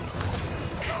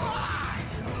 Come on!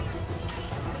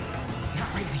 Not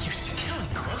really used to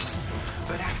killing crooks,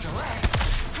 but after less,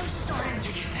 I'm starting to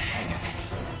get the hang of it.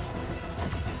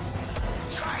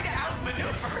 Try to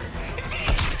outmaneuver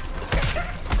these!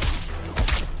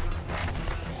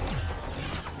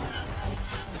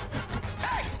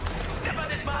 Hey! Step on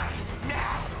this mine!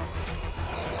 Now!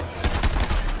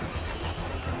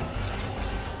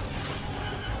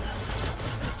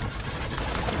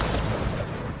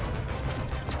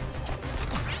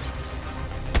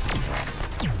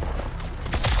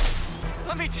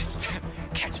 Let me just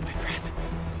catch my breath.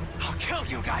 I'll kill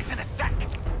you guys in a sec.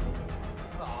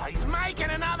 Oh, he's making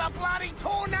another bloody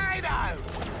tornado!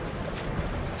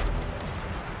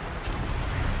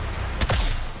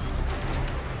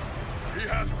 He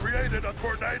has created a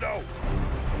tornado.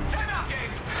 Time out,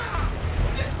 gang!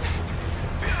 Just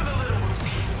feeling a little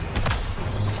woozy.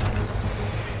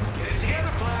 Get it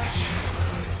together, Flash.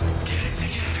 Get it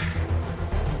together.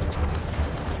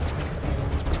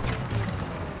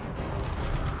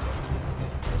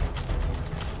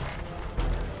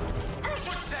 Bruce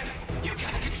would say, you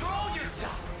gotta control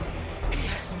yourself. He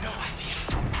has no idea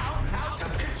how out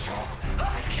of control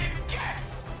I can get.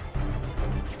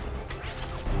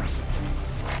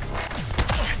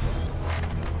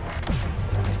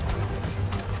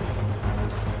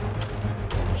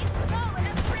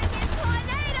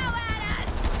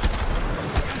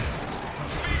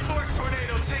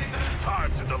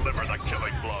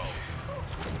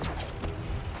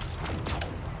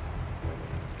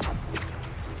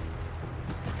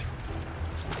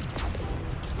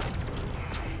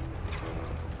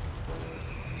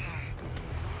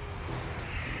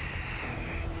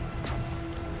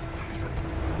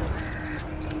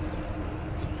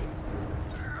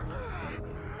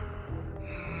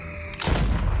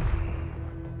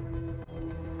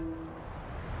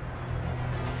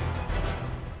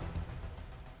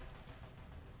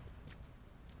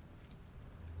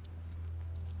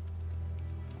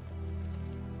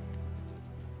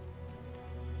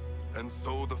 And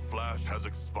so the Flash has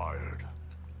expired.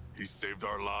 He saved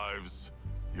our lives,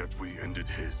 yet we ended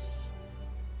his.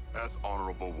 As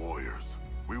honorable warriors,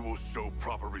 we will show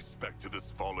proper respect to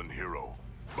this fallen hero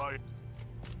by...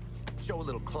 Show a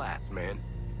little class, man.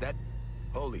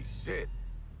 Holy shit.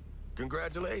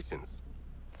 Congratulations.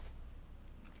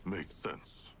 Makes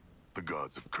sense. The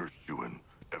gods have cursed you in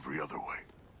every other way.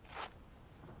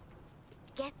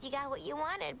 Guess you got what you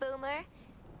wanted, Boomer.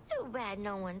 Too bad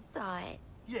no one saw it.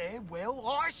 Yeah, well,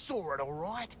 I saw it, all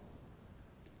right.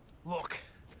 Look,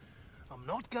 I'm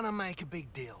not gonna make a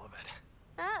big deal of it.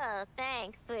 Oh,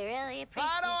 thanks. We really appreciate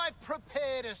it. But I've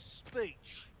prepared a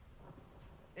speech.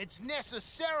 It's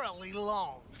necessarily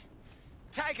long.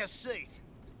 Take a seat,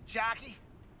 Sharky.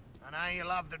 I know you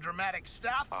love the dramatic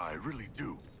stuff. I really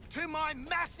do. To my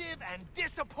massive and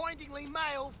disappointingly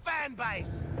male fan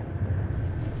base.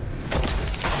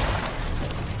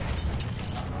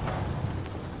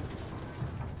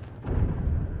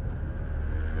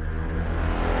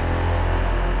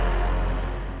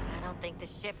 I don't think the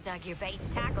ship dug your bait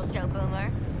and tackle show,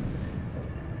 Boomer.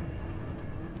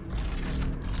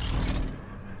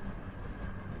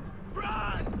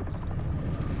 Run!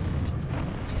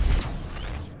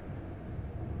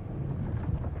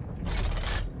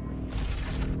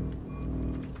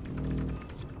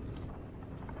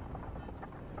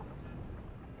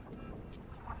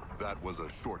 That was a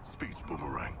short speech,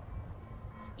 Boomerang.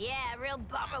 Yeah, real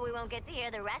bummer we won't get to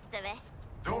hear the rest of it.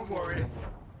 Don't worry.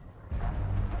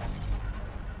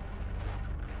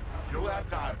 You'll have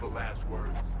time for last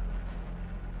words.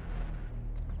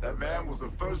 That man was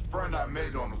the first friend I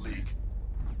made on the League.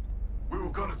 We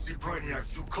were gonna see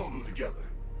Brainiacs do Colo together.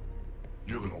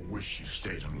 You're gonna wish you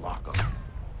stayed in lockup.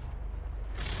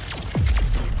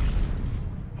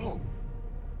 Oh.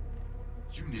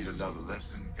 You need another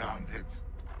lesson, convict.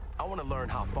 I want to learn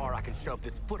how far I can shove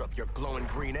this foot up your glowing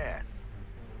green ass.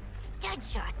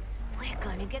 Deadshot, we're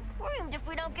gonna get creamed if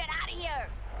we don't get out of here.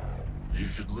 You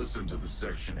should listen to the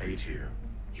Section 8 here.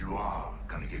 You are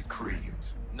gonna get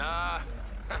creamed. Nah.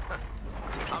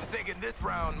 I'm thinking this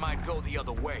round might go the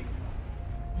other way.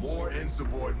 More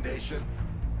insubordination?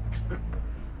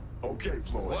 Okay,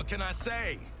 Floyd. What can I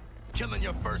say? Killing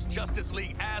your first Justice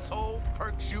League asshole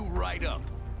perks you right up.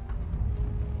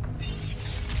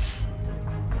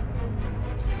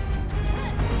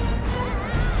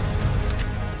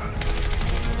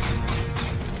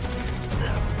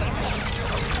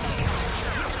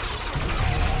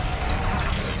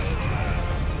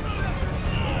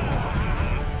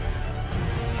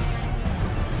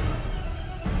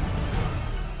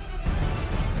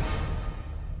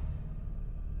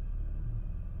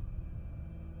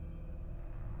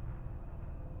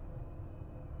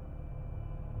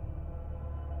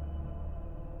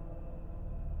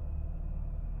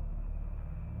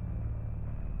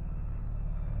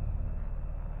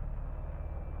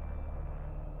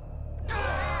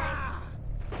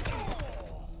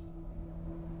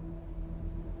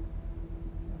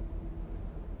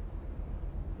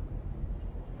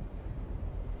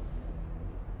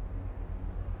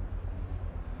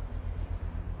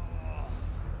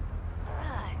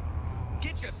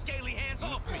 Get your scaly hands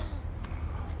off me!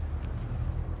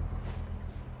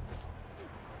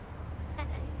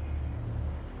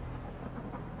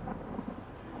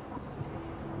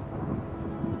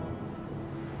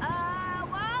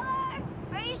 Waller?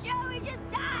 Pretty sure we just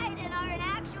died and are in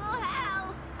actual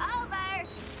hell. Over.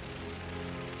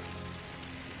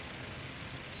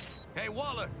 Hey,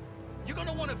 Waller, you're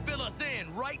gonna want to fill us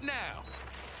in right now.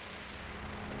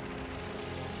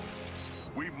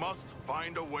 We must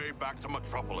find a way back to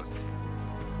Metropolis.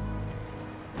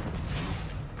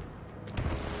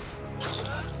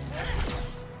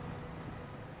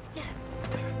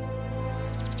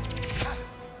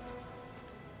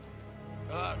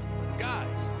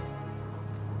 Guys.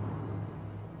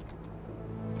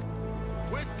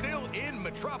 We're still in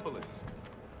Metropolis.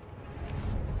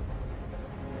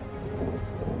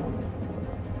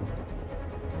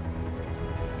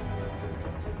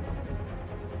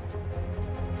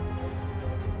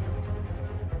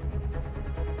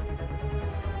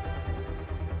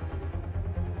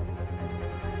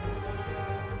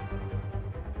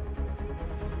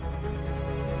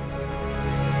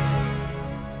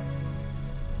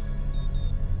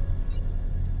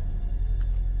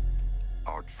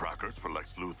 Trackers for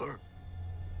Lex Luthor?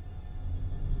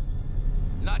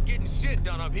 Not getting shit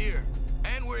done up here,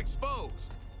 and we're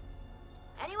exposed.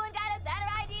 Anyone got a better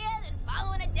idea than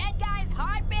following a dead guy's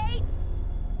heartbeat?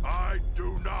 I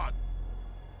do not.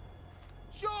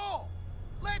 Sure.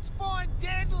 Let's find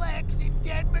dead Lex in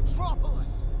dead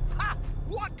Metropolis. Ha!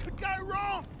 What could go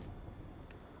wrong?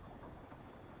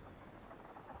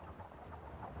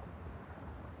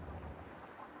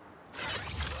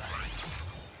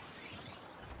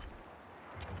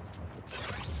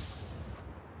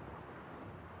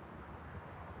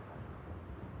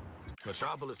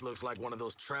 Metropolis looks like one of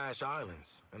those trash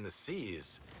islands, and the sea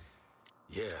is...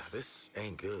 Yeah, this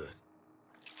ain't good.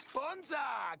 Bonza!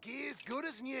 Gear's good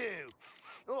as new.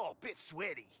 Oh, bit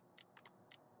sweaty.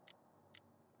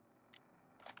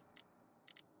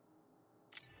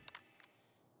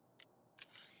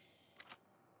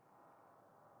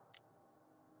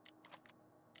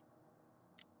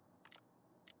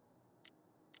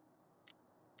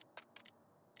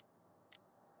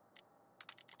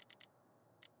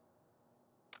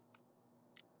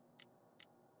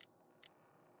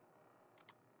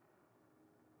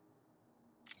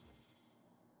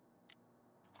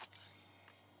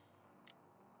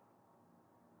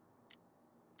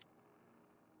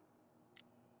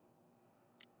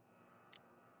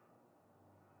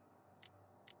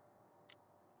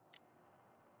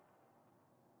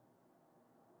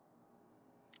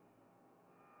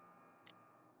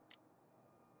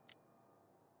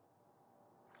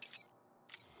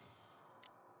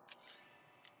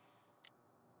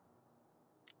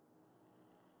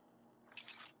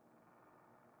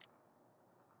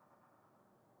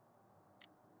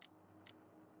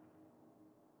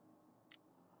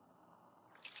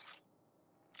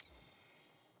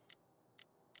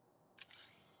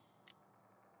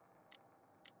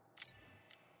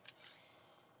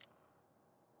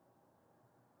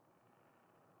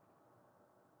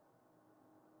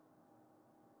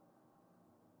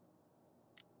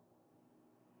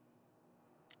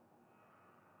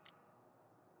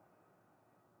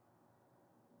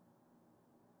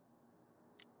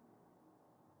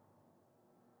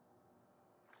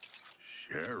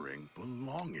 Sharing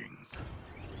belongings.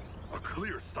 A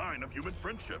clear sign of human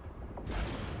friendship.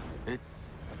 It's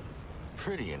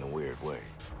pretty in a weird way.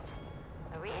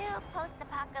 A real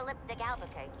post-apocalyptic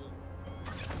Albuquerque.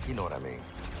 You know what I mean.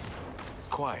 It's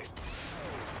quiet.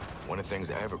 One of the things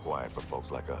ever quiet for folks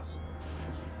like us.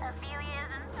 A few years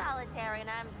in solitary and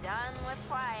I'm done with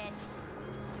quiet.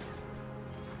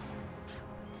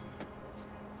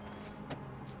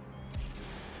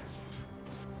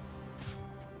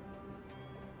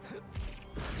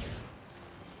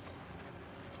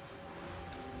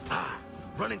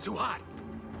 Running too hot.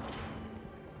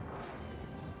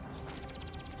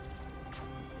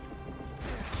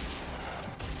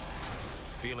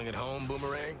 Feeling at home,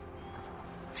 Boomerang?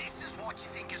 This is what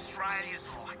you think Australia's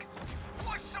like.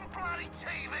 Watch some bloody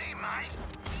TV, mate.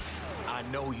 I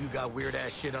know you got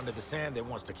weird-ass shit under the sand that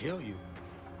wants to kill you.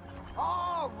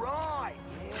 All right.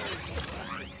 Yeah.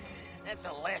 That's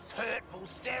a less hurtful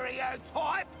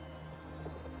stereotype.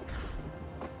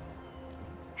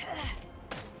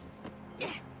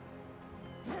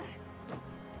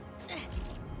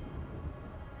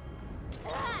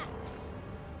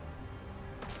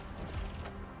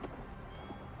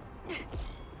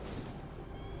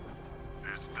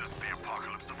 Is this the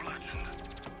apocalypse of legend?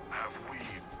 Have we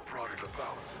brought it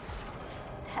about?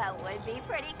 That would be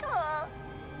pretty cool.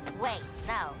 Wait,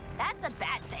 no, that's a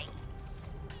bad thing.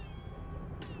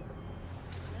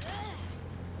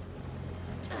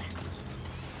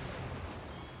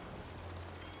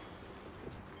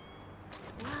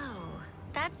 Whoa,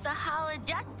 that's the Hall of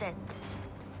Justice.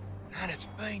 And it's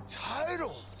been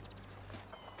totaled.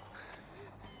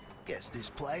 Guess this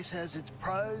place has its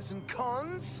pros and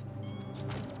cons.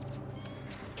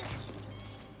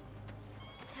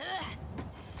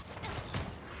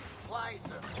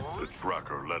 The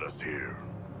tracker led us here.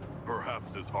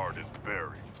 Perhaps his heart is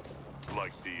buried,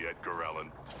 like the Edgar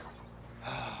Allan.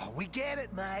 We get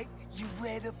it, mate. You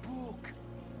read a book.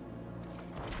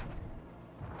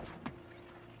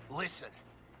 Listen,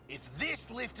 if this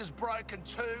lift is broken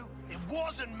too, it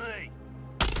wasn't me.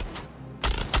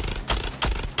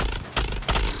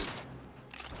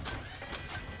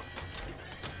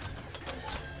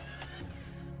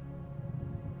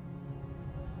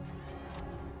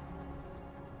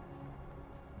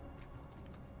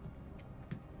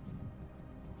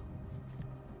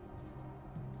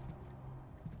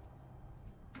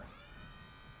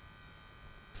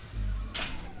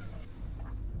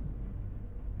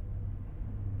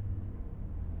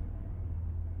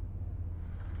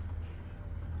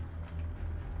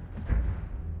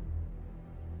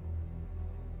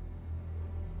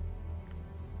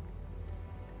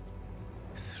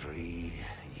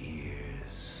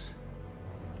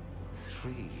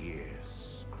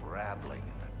 Scrabbling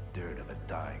in the dirt of a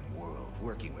dying world,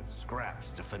 working with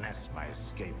scraps to finesse my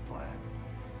escape plan.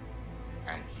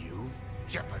 And you've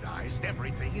jeopardized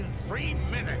everything in 3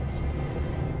 minutes!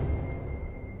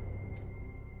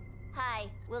 Hi,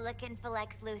 we're looking for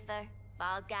Lex Luthor.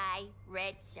 Bald guy,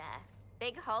 rich,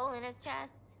 big hole in his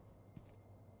chest.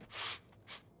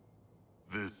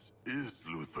 This is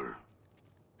Luthor.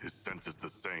 His scent is the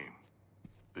same.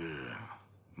 Yeah,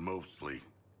 mostly.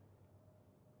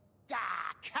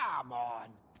 Ah, come on.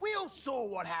 We all saw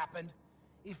what happened.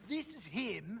 If this is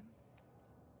him,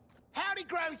 how'd he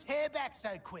grow his hair back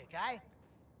so quick, eh?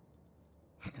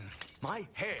 My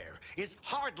hair is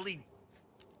hardly...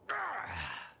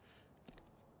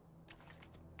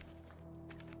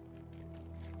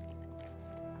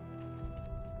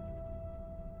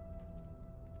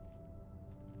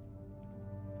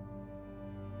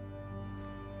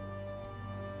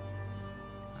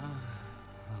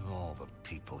 Of all the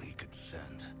people he could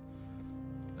send.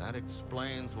 That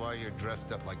explains why you're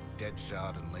dressed up like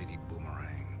Deadshot and Lady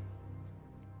Boomerang.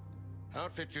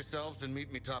 Outfit yourselves and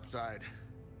meet me topside.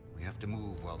 We have to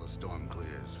move while the storm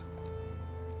clears.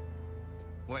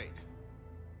 Wait.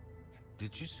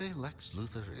 Did you say Lex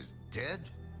Luthor is dead?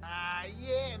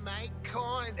 Yeah, mate,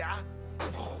 kinda.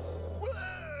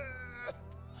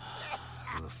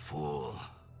 The fool.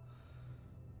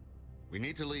 We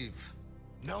need to leave.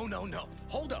 No.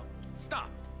 Hold up.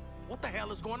 Stop. What the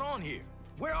hell is going on here?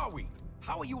 Where are we?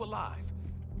 How are you alive?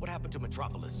 What happened to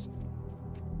Metropolis?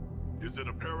 Is it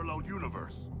a parallel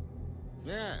universe?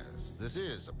 Yes, this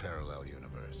is a parallel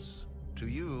universe. To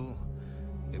you,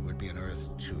 it would be an Earth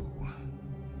 2.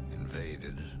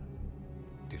 Invaded,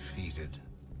 defeated,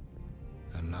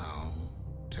 and now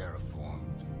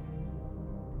terraformed.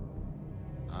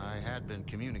 I had been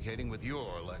communicating with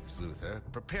your Lex Luthor,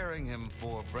 preparing him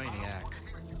for Brainiac.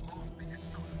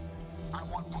 I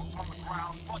want boots on the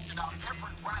ground, flushing out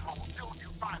every rat hole till you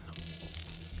find them.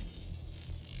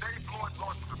 Save Lord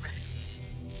Norton for me.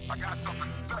 I got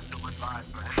something special in mind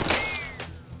for him.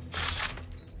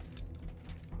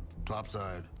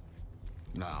 Topside.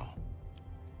 Now.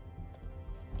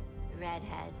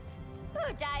 Redheads.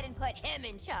 Who died and put him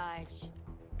in charge?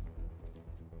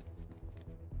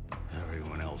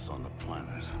 Everyone else on the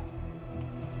planet.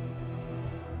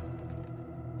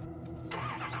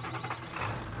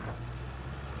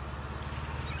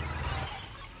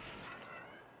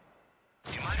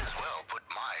 You might as well put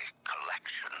my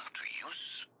collection to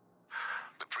use.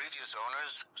 The previous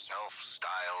owners,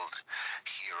 self-styled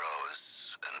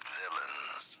heroes and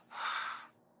villains.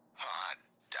 I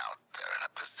doubt they're in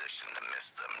a position to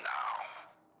miss them now.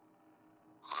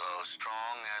 Though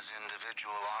strong as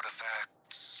individual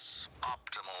artifacts,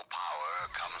 optimal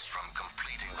power comes from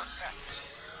completing the set.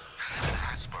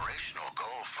 An aspirational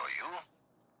goal for you,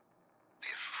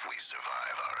 if we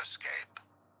survive our escape.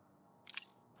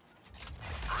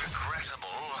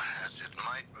 Regrettable as it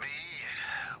might be,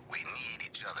 we need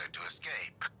each other to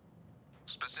escape.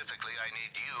 Specifically, I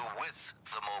need you with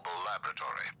the mobile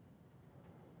laboratory.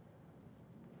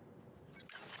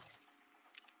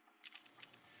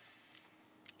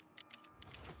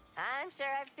 I'm sure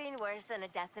I've seen worse than a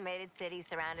decimated city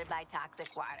surrounded by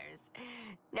toxic waters.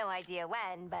 No idea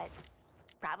when, but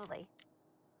probably.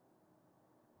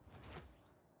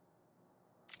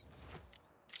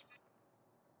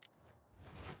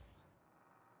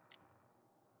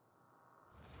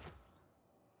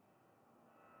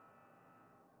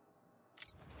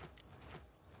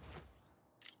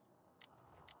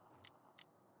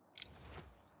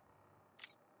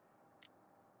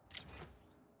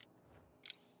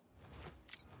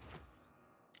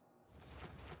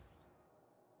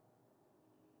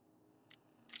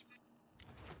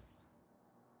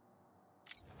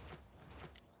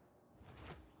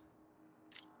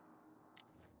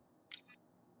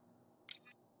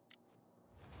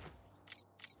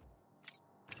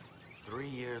 Three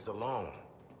years alone.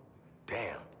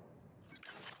 Damn.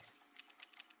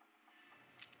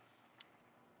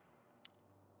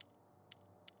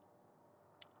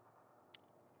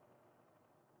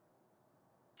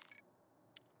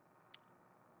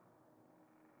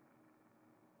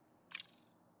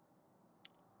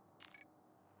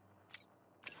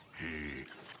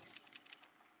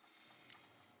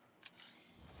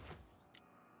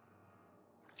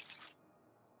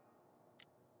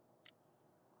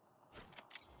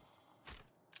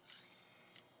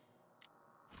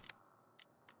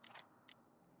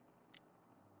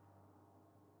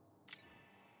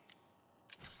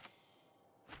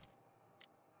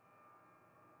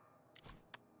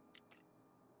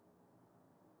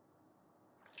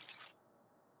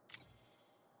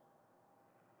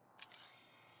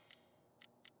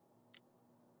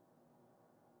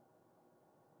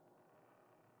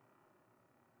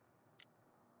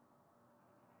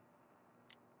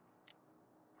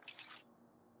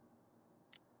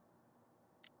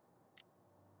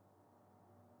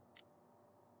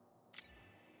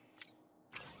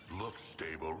 Looks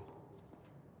stable.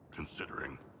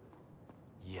 Considering.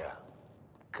 Yeah,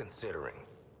 considering.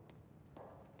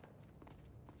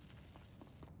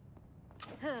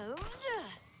 Put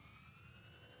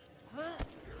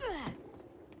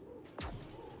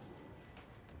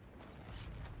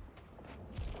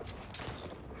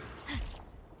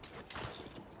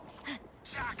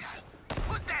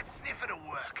that sniffer to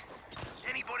work.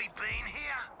 Anybody been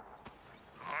here?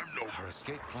 Our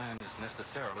escape plan is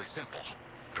necessarily simple.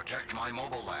 Protect my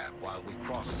mobile lab while we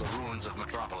cross the ruins of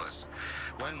Metropolis.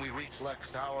 When we reach Lex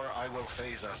Tower, I will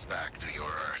phase us back to your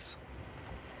Earth.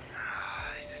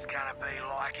 This is gonna be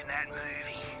like in that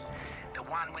movie. The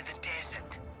one with the desert.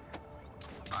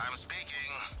 I'm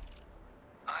speaking.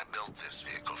 I built this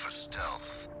vehicle for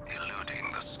stealth,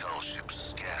 eluding the skull ship's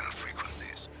scan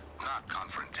frequencies, not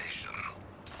confrontation.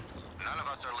 None of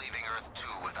us are leaving Earth 2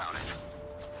 without it.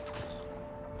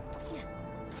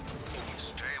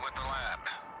 Stay with the lab.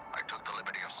 I took the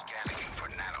liberty of scanning you for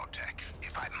nanotech.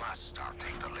 If I must, I'll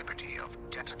take the liberty of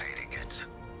detonating it.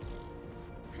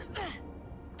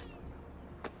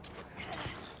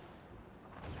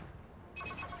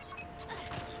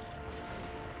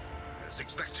 As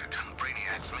expected,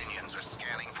 Brainiac's minions are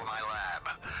scanning for my lab.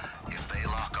 If they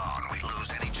lock on, we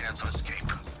lose any chance of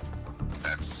escape.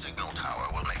 That signal tower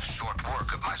will make short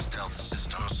work of my stealth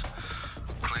systems.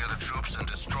 Clear the troops and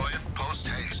destroy it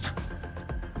post-haste.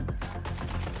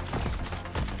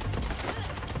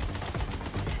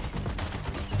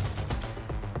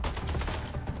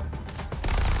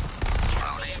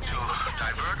 I'll need to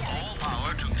divert all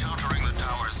power to countering the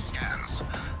tower's scans.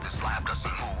 This lab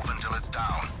doesn't move until it's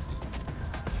down.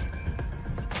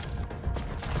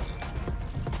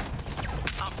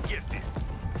 I'm gifted.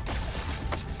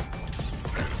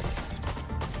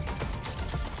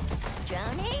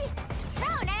 Johnny?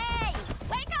 Johnny!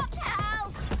 Wake up,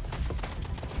 pal!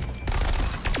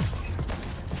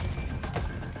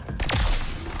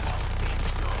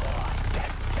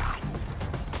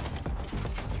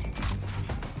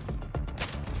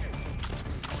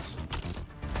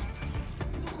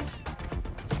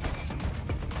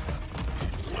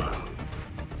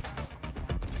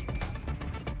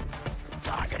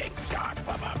 Targeting shot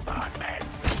from apartment.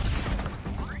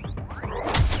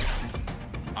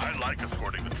 I like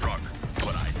escorting the truck,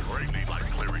 but I greatly like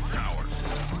clearing towers.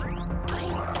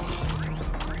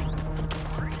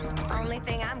 Only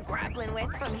thing I'm grappling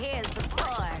with from here is the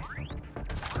floor.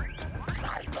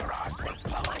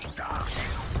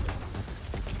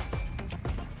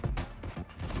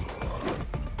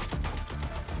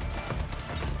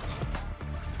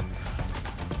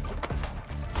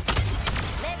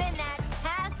 Living that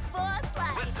task force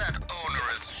life. With that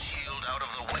onerous shield out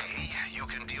of the way, you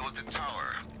can deal with the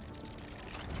tower.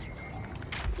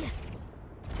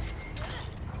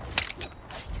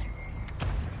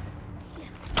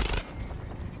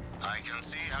 I can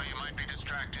see how you might be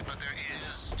distracted, but there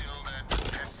is still that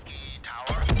pesky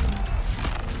tower.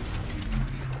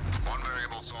 One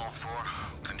variable solved for.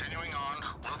 Continuing on.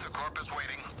 Luther Corp is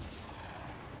waiting.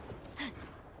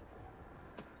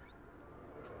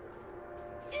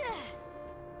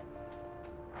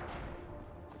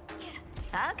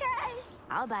 Okay,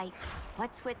 I'll bite.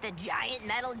 What's with the giant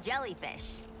metal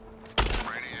jellyfish?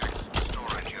 Brainiac's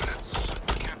storage units.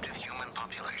 A captive human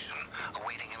population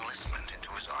awaiting enlistment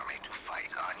into his army to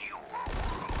fight on your world.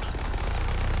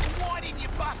 Why didn't you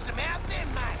bust him out then,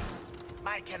 mate?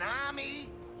 Make an army?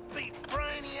 Beat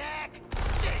Brainiac?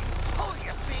 Gee, pull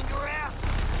your finger out.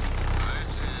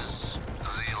 This is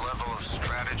the level of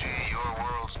strategy your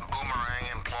world's boomerang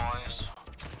employs?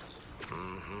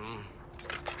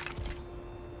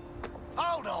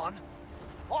 Hold on.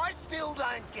 I still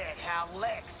don't get how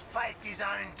Lex faked his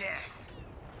own death.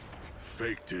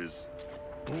 Faked his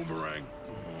boomerang.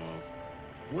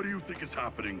 What do you think is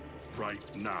happening right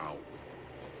now?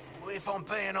 If I'm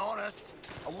being honest,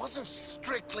 I wasn't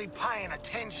strictly paying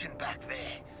attention back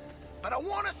there. But I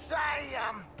want to say,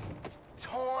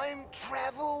 time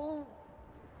travel?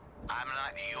 I'm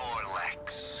not your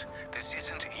Lex. This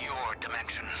isn't your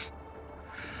dimension.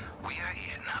 We are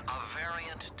in a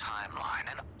variant timeline,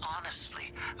 and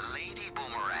honestly, Lady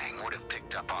Boomerang would have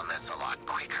picked up on this a lot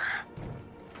quicker.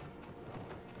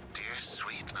 Dear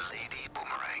sweet Lady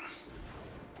Boomerang.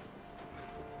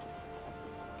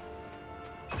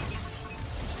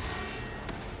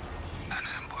 An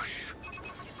ambush.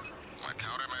 My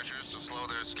countermeasures to slow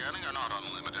their scanning are not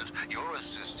unlimited. Your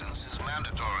assistance is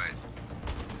mandatory.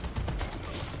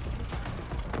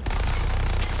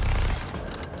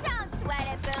 Don't sweat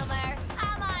it, Boomer.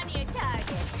 I'm on your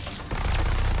target.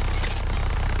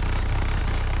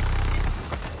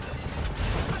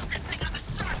 Focusing on the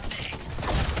sharp thing.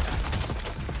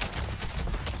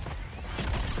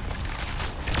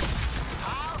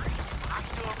 I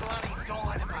still bloody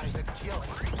dynamite to kill it.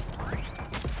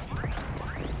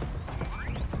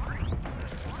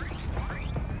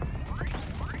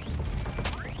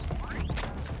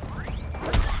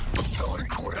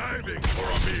 craving for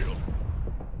a meal.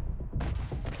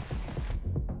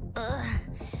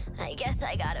 I guess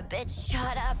I got a bit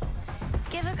shot up.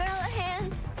 Give a girl a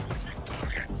hand.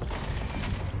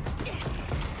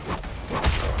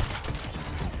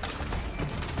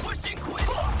 Pushing quick!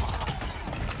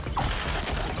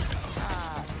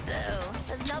 Oh, boo.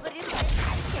 There's nobody to play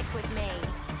sidekick with me.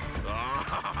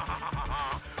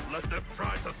 Let them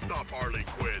try to stop Harley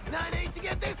Quinn. No need to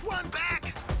get this one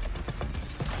back!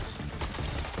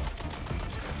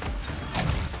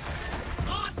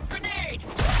 Launch grenade!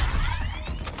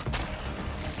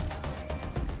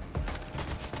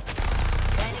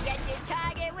 Gonna get your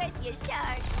target with you,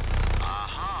 shark.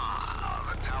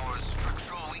 Aha! The tower's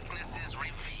structural weakness is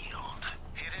revealed.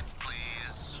 Hit it,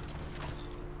 please.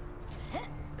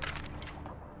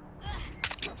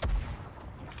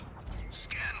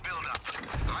 Scan build-up.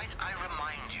 Might I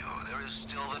remind you, there is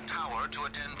still the tower to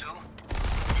attend to?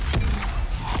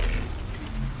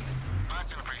 I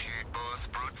can appreciate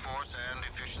both brute force and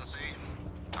efficiency.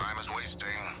 Time is wasting.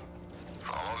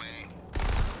 Follow me.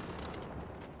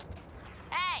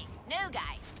 Hey, new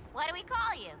guy. What do we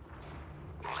call you?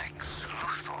 Lex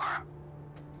Luthor.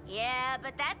 Yeah,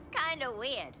 but that's kind of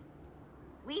weird.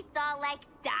 We saw Lex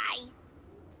die.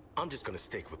 I'm just gonna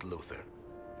stick with Luther.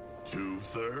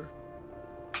 Luther?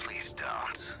 Please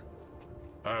don't.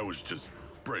 I was just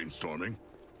brainstorming.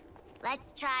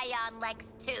 Let's try on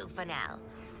Lex 2 for now.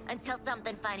 Until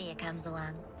something funnier comes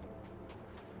along.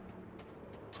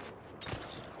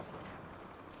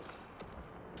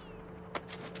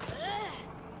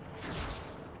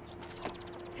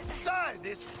 So,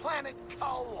 this planet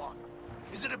Colon.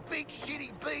 Is it a big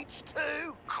shitty beach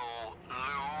too? Kolu?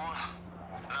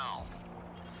 No.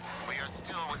 We are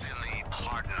still within the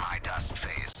pardon my dust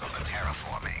phase of the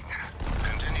terraforming.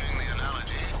 Continuing the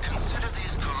analogy, consider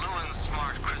these Koluan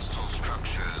smart crystal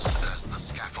structures as the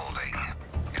scaffolding.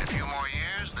 In a few more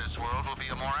years, this world will be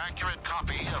a more accurate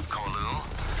copy of Kolu.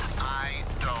 I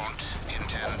don't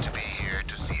intend to be here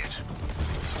to see it.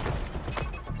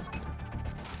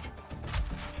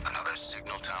 Another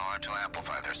signal tower to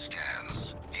amplify their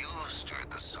scans. You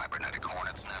stirred the cybernetic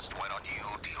hornet's nest. Why don't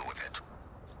you deal with it?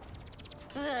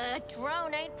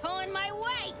 Drone ain't pulling my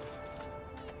weight!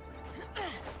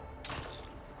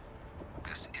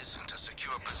 This isn't a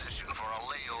secure position for a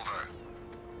layover.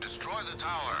 Destroy the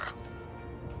tower.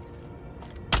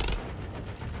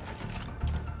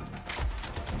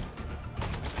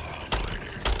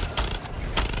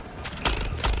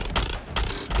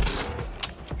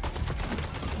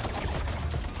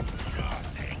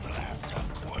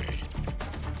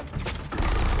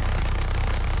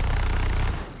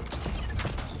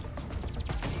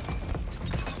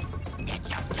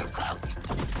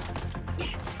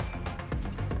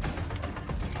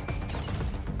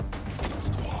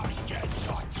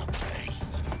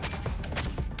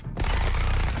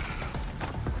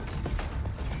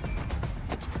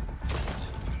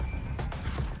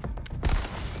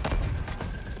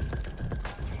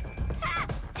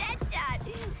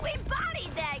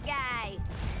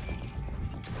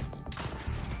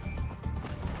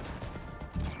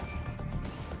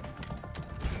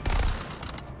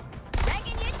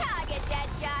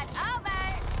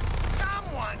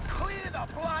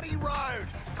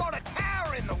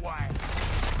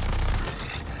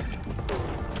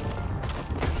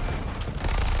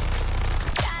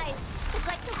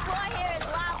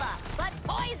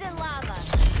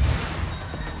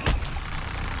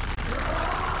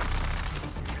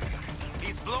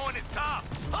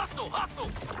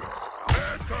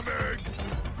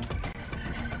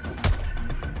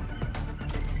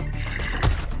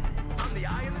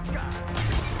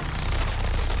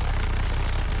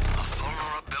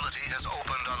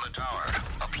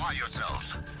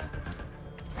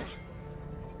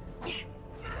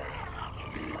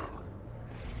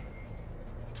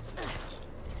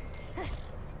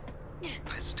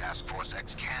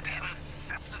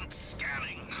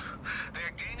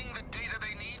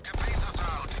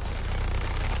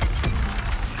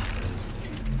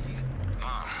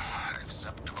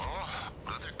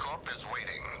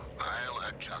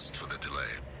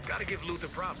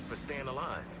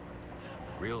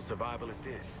 Survivalist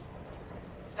dish.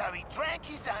 So he drank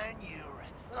his own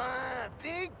urine.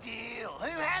 Big deal.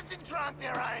 Who hasn't drunk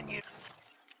their own urine?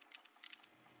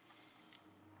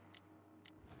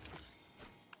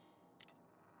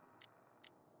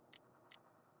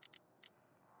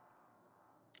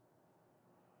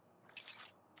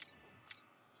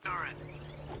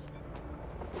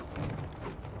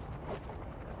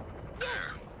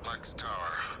 There, Lex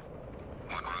Tower.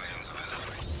 What remains of it?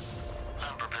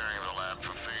 I'm preparing the lab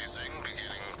for phasing,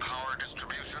 beginning power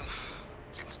distribution.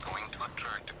 It's going to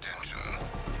attract attention.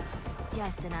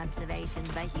 just an observation,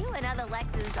 but you and other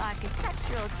Lex's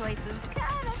architectural choices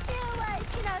kind of feel like,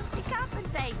 you know, you're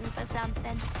compensating for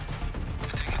something. You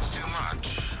think it's too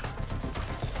much?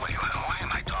 Why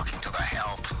am I talking to the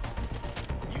help?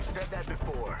 You said that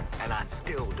before, and I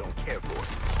still don't care for it.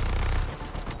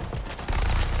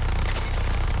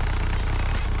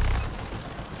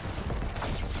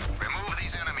 Remove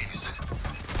these enemies.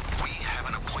 We have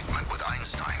an appointment with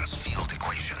Einstein's field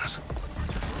equations.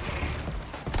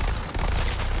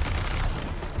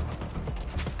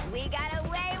 We got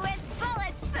away with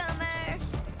bullets, Boomer!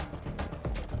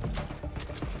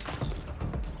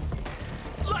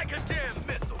 Like a damn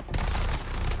missile!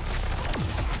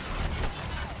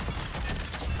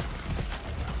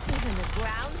 Even the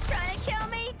ground's trying to kill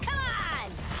me? Come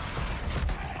on!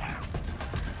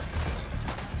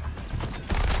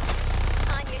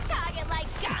 On your target like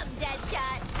gum,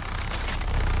 Deadshot!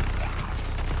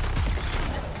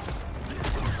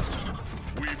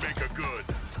 We make a good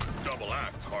double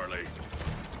act, Harley.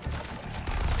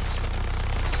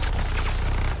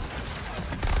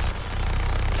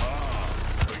 Ah,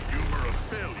 the humor of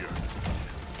failure.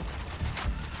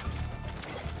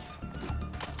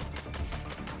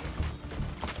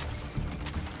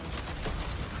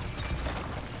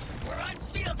 We're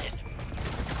unshielded!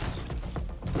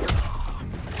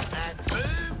 And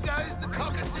boom goes the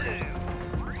cockatoo!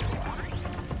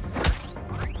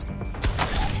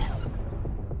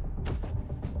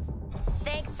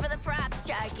 Thanks for the props,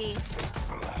 Sharky.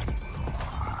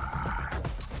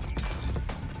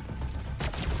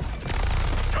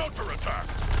 Counterattack!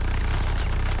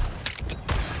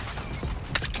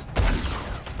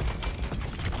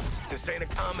 This ain't a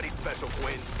comedy special,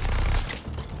 Quinn.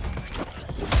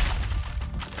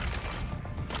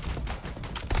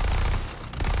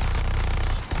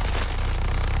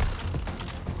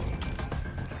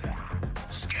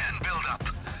 Scan buildup.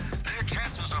 Their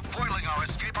chances of foiling our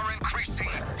escape are increasing.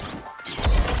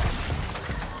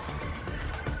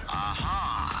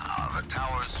 Aha! The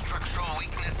tower's structural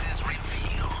weakness is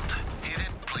revealed. Hit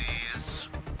it, please.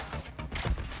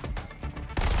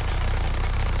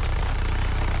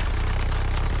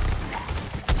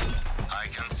 I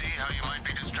can see how you might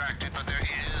be distracted, but there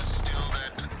is still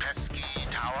that pesky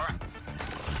tower.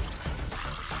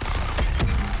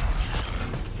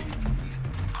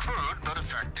 Crude but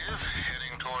effective.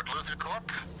 Heading toward Luther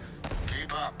Corp.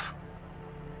 Keep up.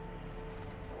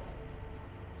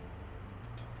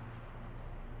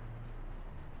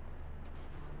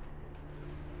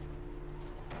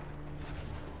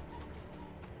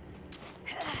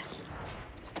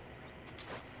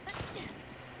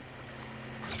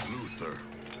 Luther,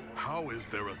 how is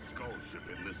there a skull ship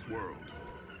in this world?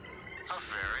 A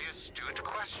very astute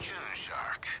question,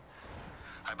 Shark.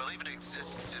 I believe it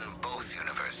exists in both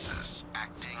universes,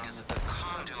 acting as a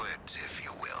conduit, if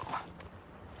you will.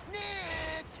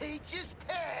 Nah, teacher's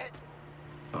pet!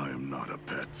 I am not a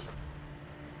pet.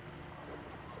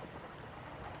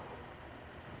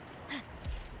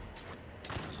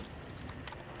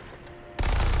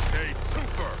 A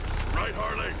twofer! Right,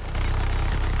 Harley?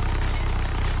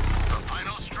 The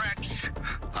final stretch.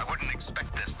 I wouldn't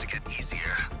expect this to get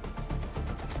easier.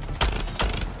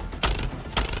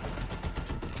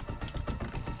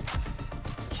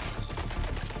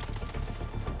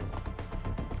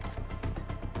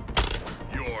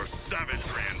 Your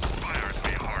savagery inspires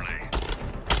me, Harley.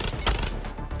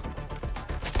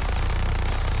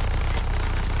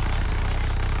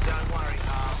 Don't worry,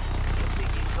 you'll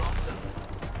think you got them.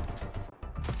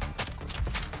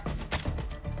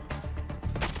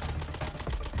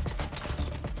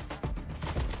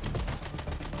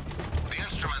 The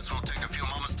instruments will take a few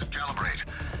moments to calibrate.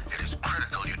 It is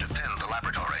critical you defend the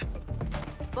laboratory.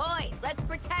 Boys, let's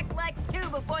protect Lex 2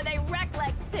 before they wreck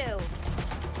Lex 2!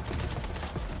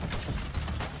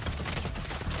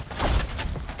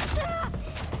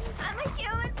 I'm a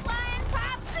human flying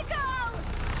popsicle!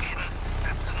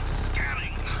 Incessant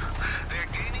scanning. They're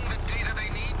gaining the data they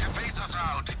need to phase us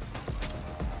out.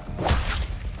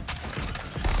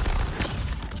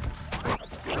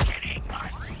 Getting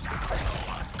myself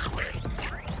quick.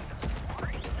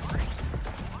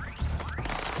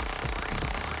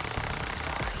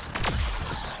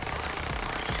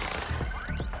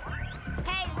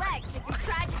 Hey, Lex, if your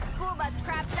tragic school bus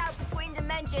craps out between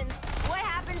dimensions, what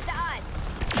happens to us?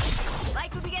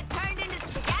 Like, would we get turned into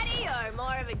spaghetti, or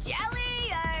more of a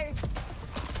jelly, or...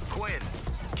 Quinn,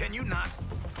 can you not?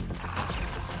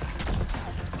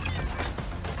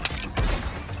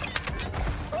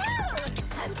 Woo!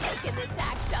 I'm taking this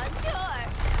act on tour!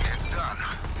 It's done.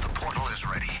 The portal is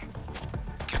ready.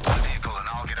 Get to the vehicle and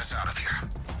I'll get us out of here.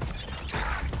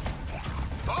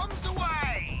 Bombs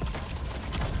away!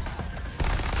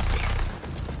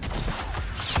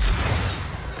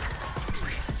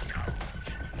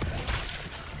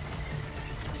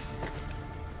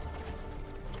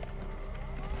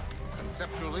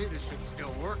 Conceptually, this should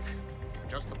still work.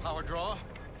 Just the power draw.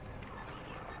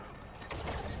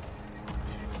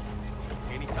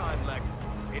 Anytime, Lex.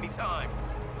 Anytime.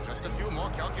 Just a few more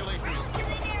calculations. Round to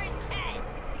the nearest 10.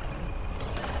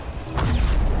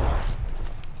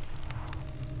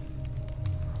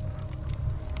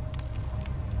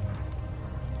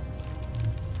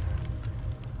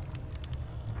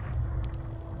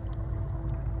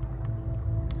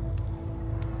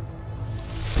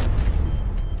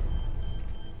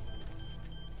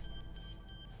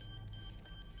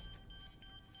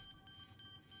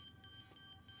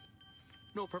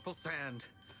 No purple sand.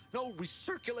 No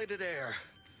recirculated air.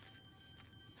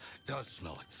 It does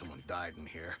smell like someone died in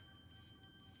here.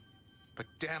 But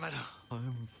damn it,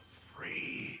 I'm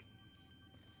free.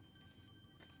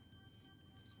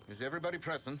 Is everybody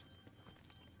present?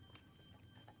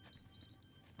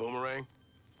 Boomerang?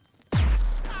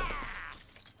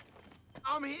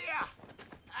 I'm here!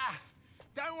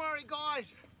 Don't worry,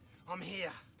 guys. I'm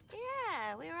here.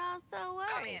 Yeah, we were all so worried.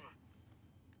 Come in.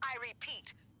 I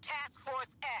repeat, Task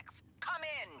Force X, come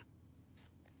in.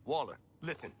 Waller,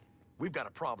 listen. We've got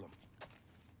a problem.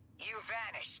 You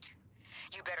vanished.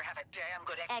 You better have a damn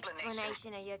good explanation.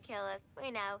 Explanation or you kill us.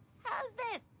 We know. How's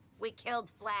this? We killed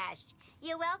Flash.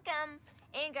 You're welcome.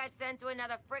 And got sent to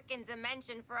another frickin'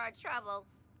 dimension for our trouble.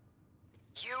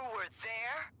 You were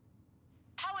there?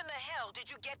 How in the hell did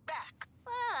you get back?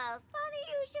 Well, funny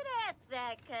you should ask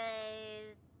that,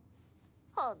 'cause...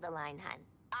 Hold the line, hun.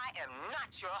 I am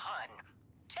not your hun.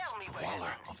 Tell me what Waller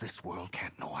happened. of this world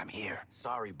can't know I'm here.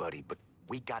 Sorry, buddy, but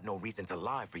we got no reason to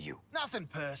lie for you. Nothing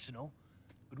personal,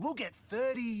 but we'll get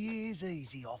 30 years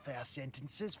easy off our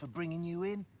sentences for bringing you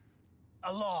in.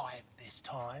 Alive this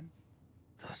time.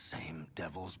 The same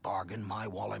devil's bargain my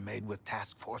Waller made with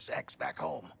Task Force X back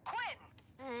home. Quinn!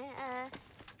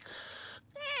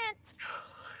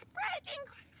 Breaking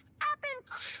up in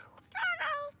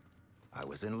tunnel. I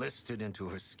was enlisted into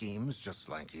her schemes just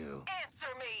like you.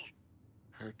 Answer me!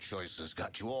 Her choices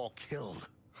got you all killed.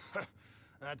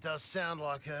 That does sound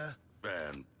like her.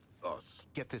 And us.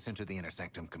 Get this into the inner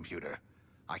sanctum computer.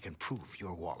 I can prove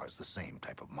your Waller's the same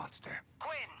type of monster.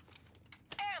 Quinn!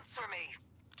 Answer me!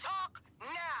 Talk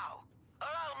now! Or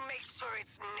I'll make sure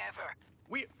it's never.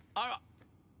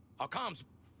 Our comms,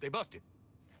 they busted.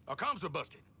 Our comms were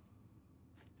busted.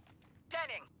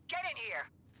 Denning, get in here!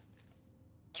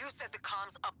 You said the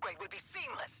comms upgrade would be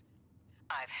seamless.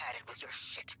 I've had it with your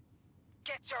shit.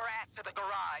 Get your ass to the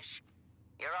garage.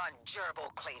 You're on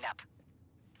gerbil cleanup.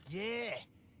 Yeah,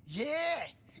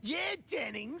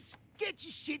 Dennings. Get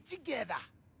your shit together.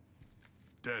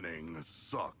 Denning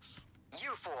sucks.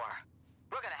 You four,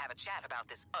 we're gonna have a chat about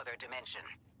this other dimension.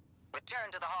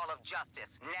 Return to the Hall of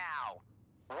Justice, now.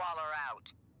 Waller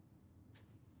out.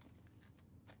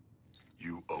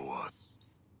 You owe us.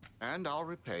 And I'll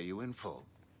repay you in full.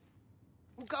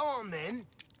 Well, go on then.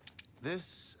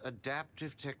 This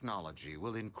adaptive technology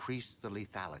will increase the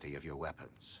lethality of your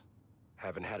weapons.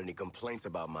 Haven't had any complaints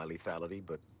about my lethality,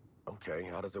 but okay,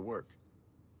 how does it work?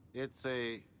 It's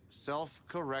a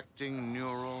self-correcting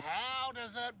neural... How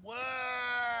does it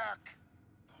work?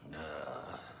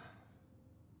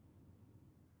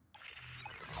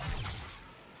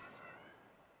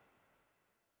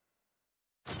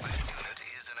 This unit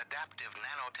is an adaptive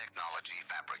nanotechnology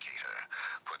fabricator.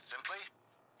 Put simply,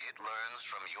 it learns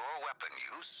from your weapon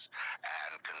use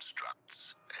and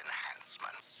constructs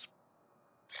enhancements.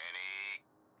 Any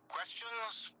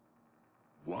questions?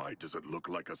 Why does it look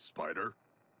like a spider?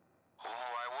 Oh,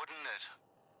 why wouldn't it?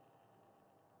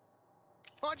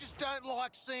 I just don't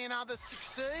like seeing others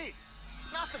succeed.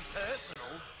 Nothing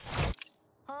personal.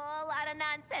 Whole lot of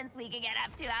nonsense we could get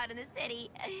up to out in the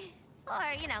city.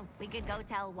 Or, you know, we could go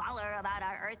tell Waller about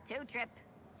our Earth 2 trip.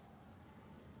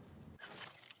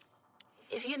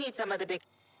 If you need some of the big...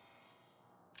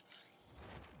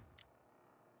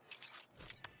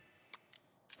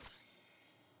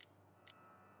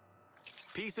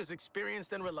 Piece is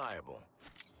experienced and reliable.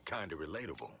 Kinda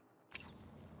relatable.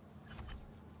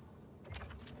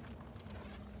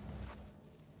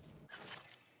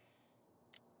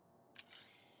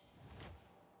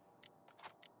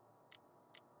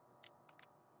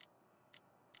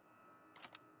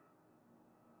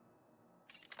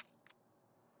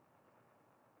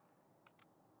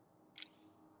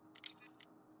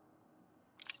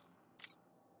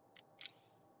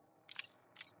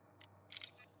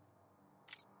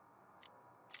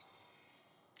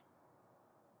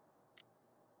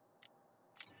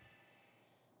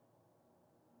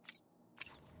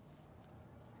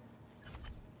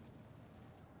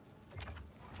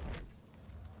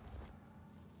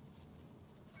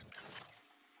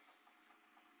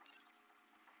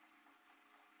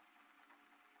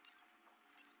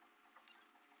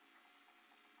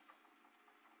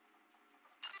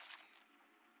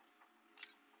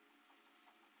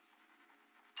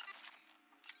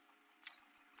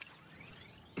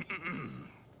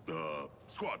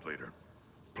 Squad leader,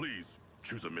 please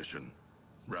choose a mission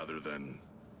rather than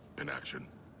inaction.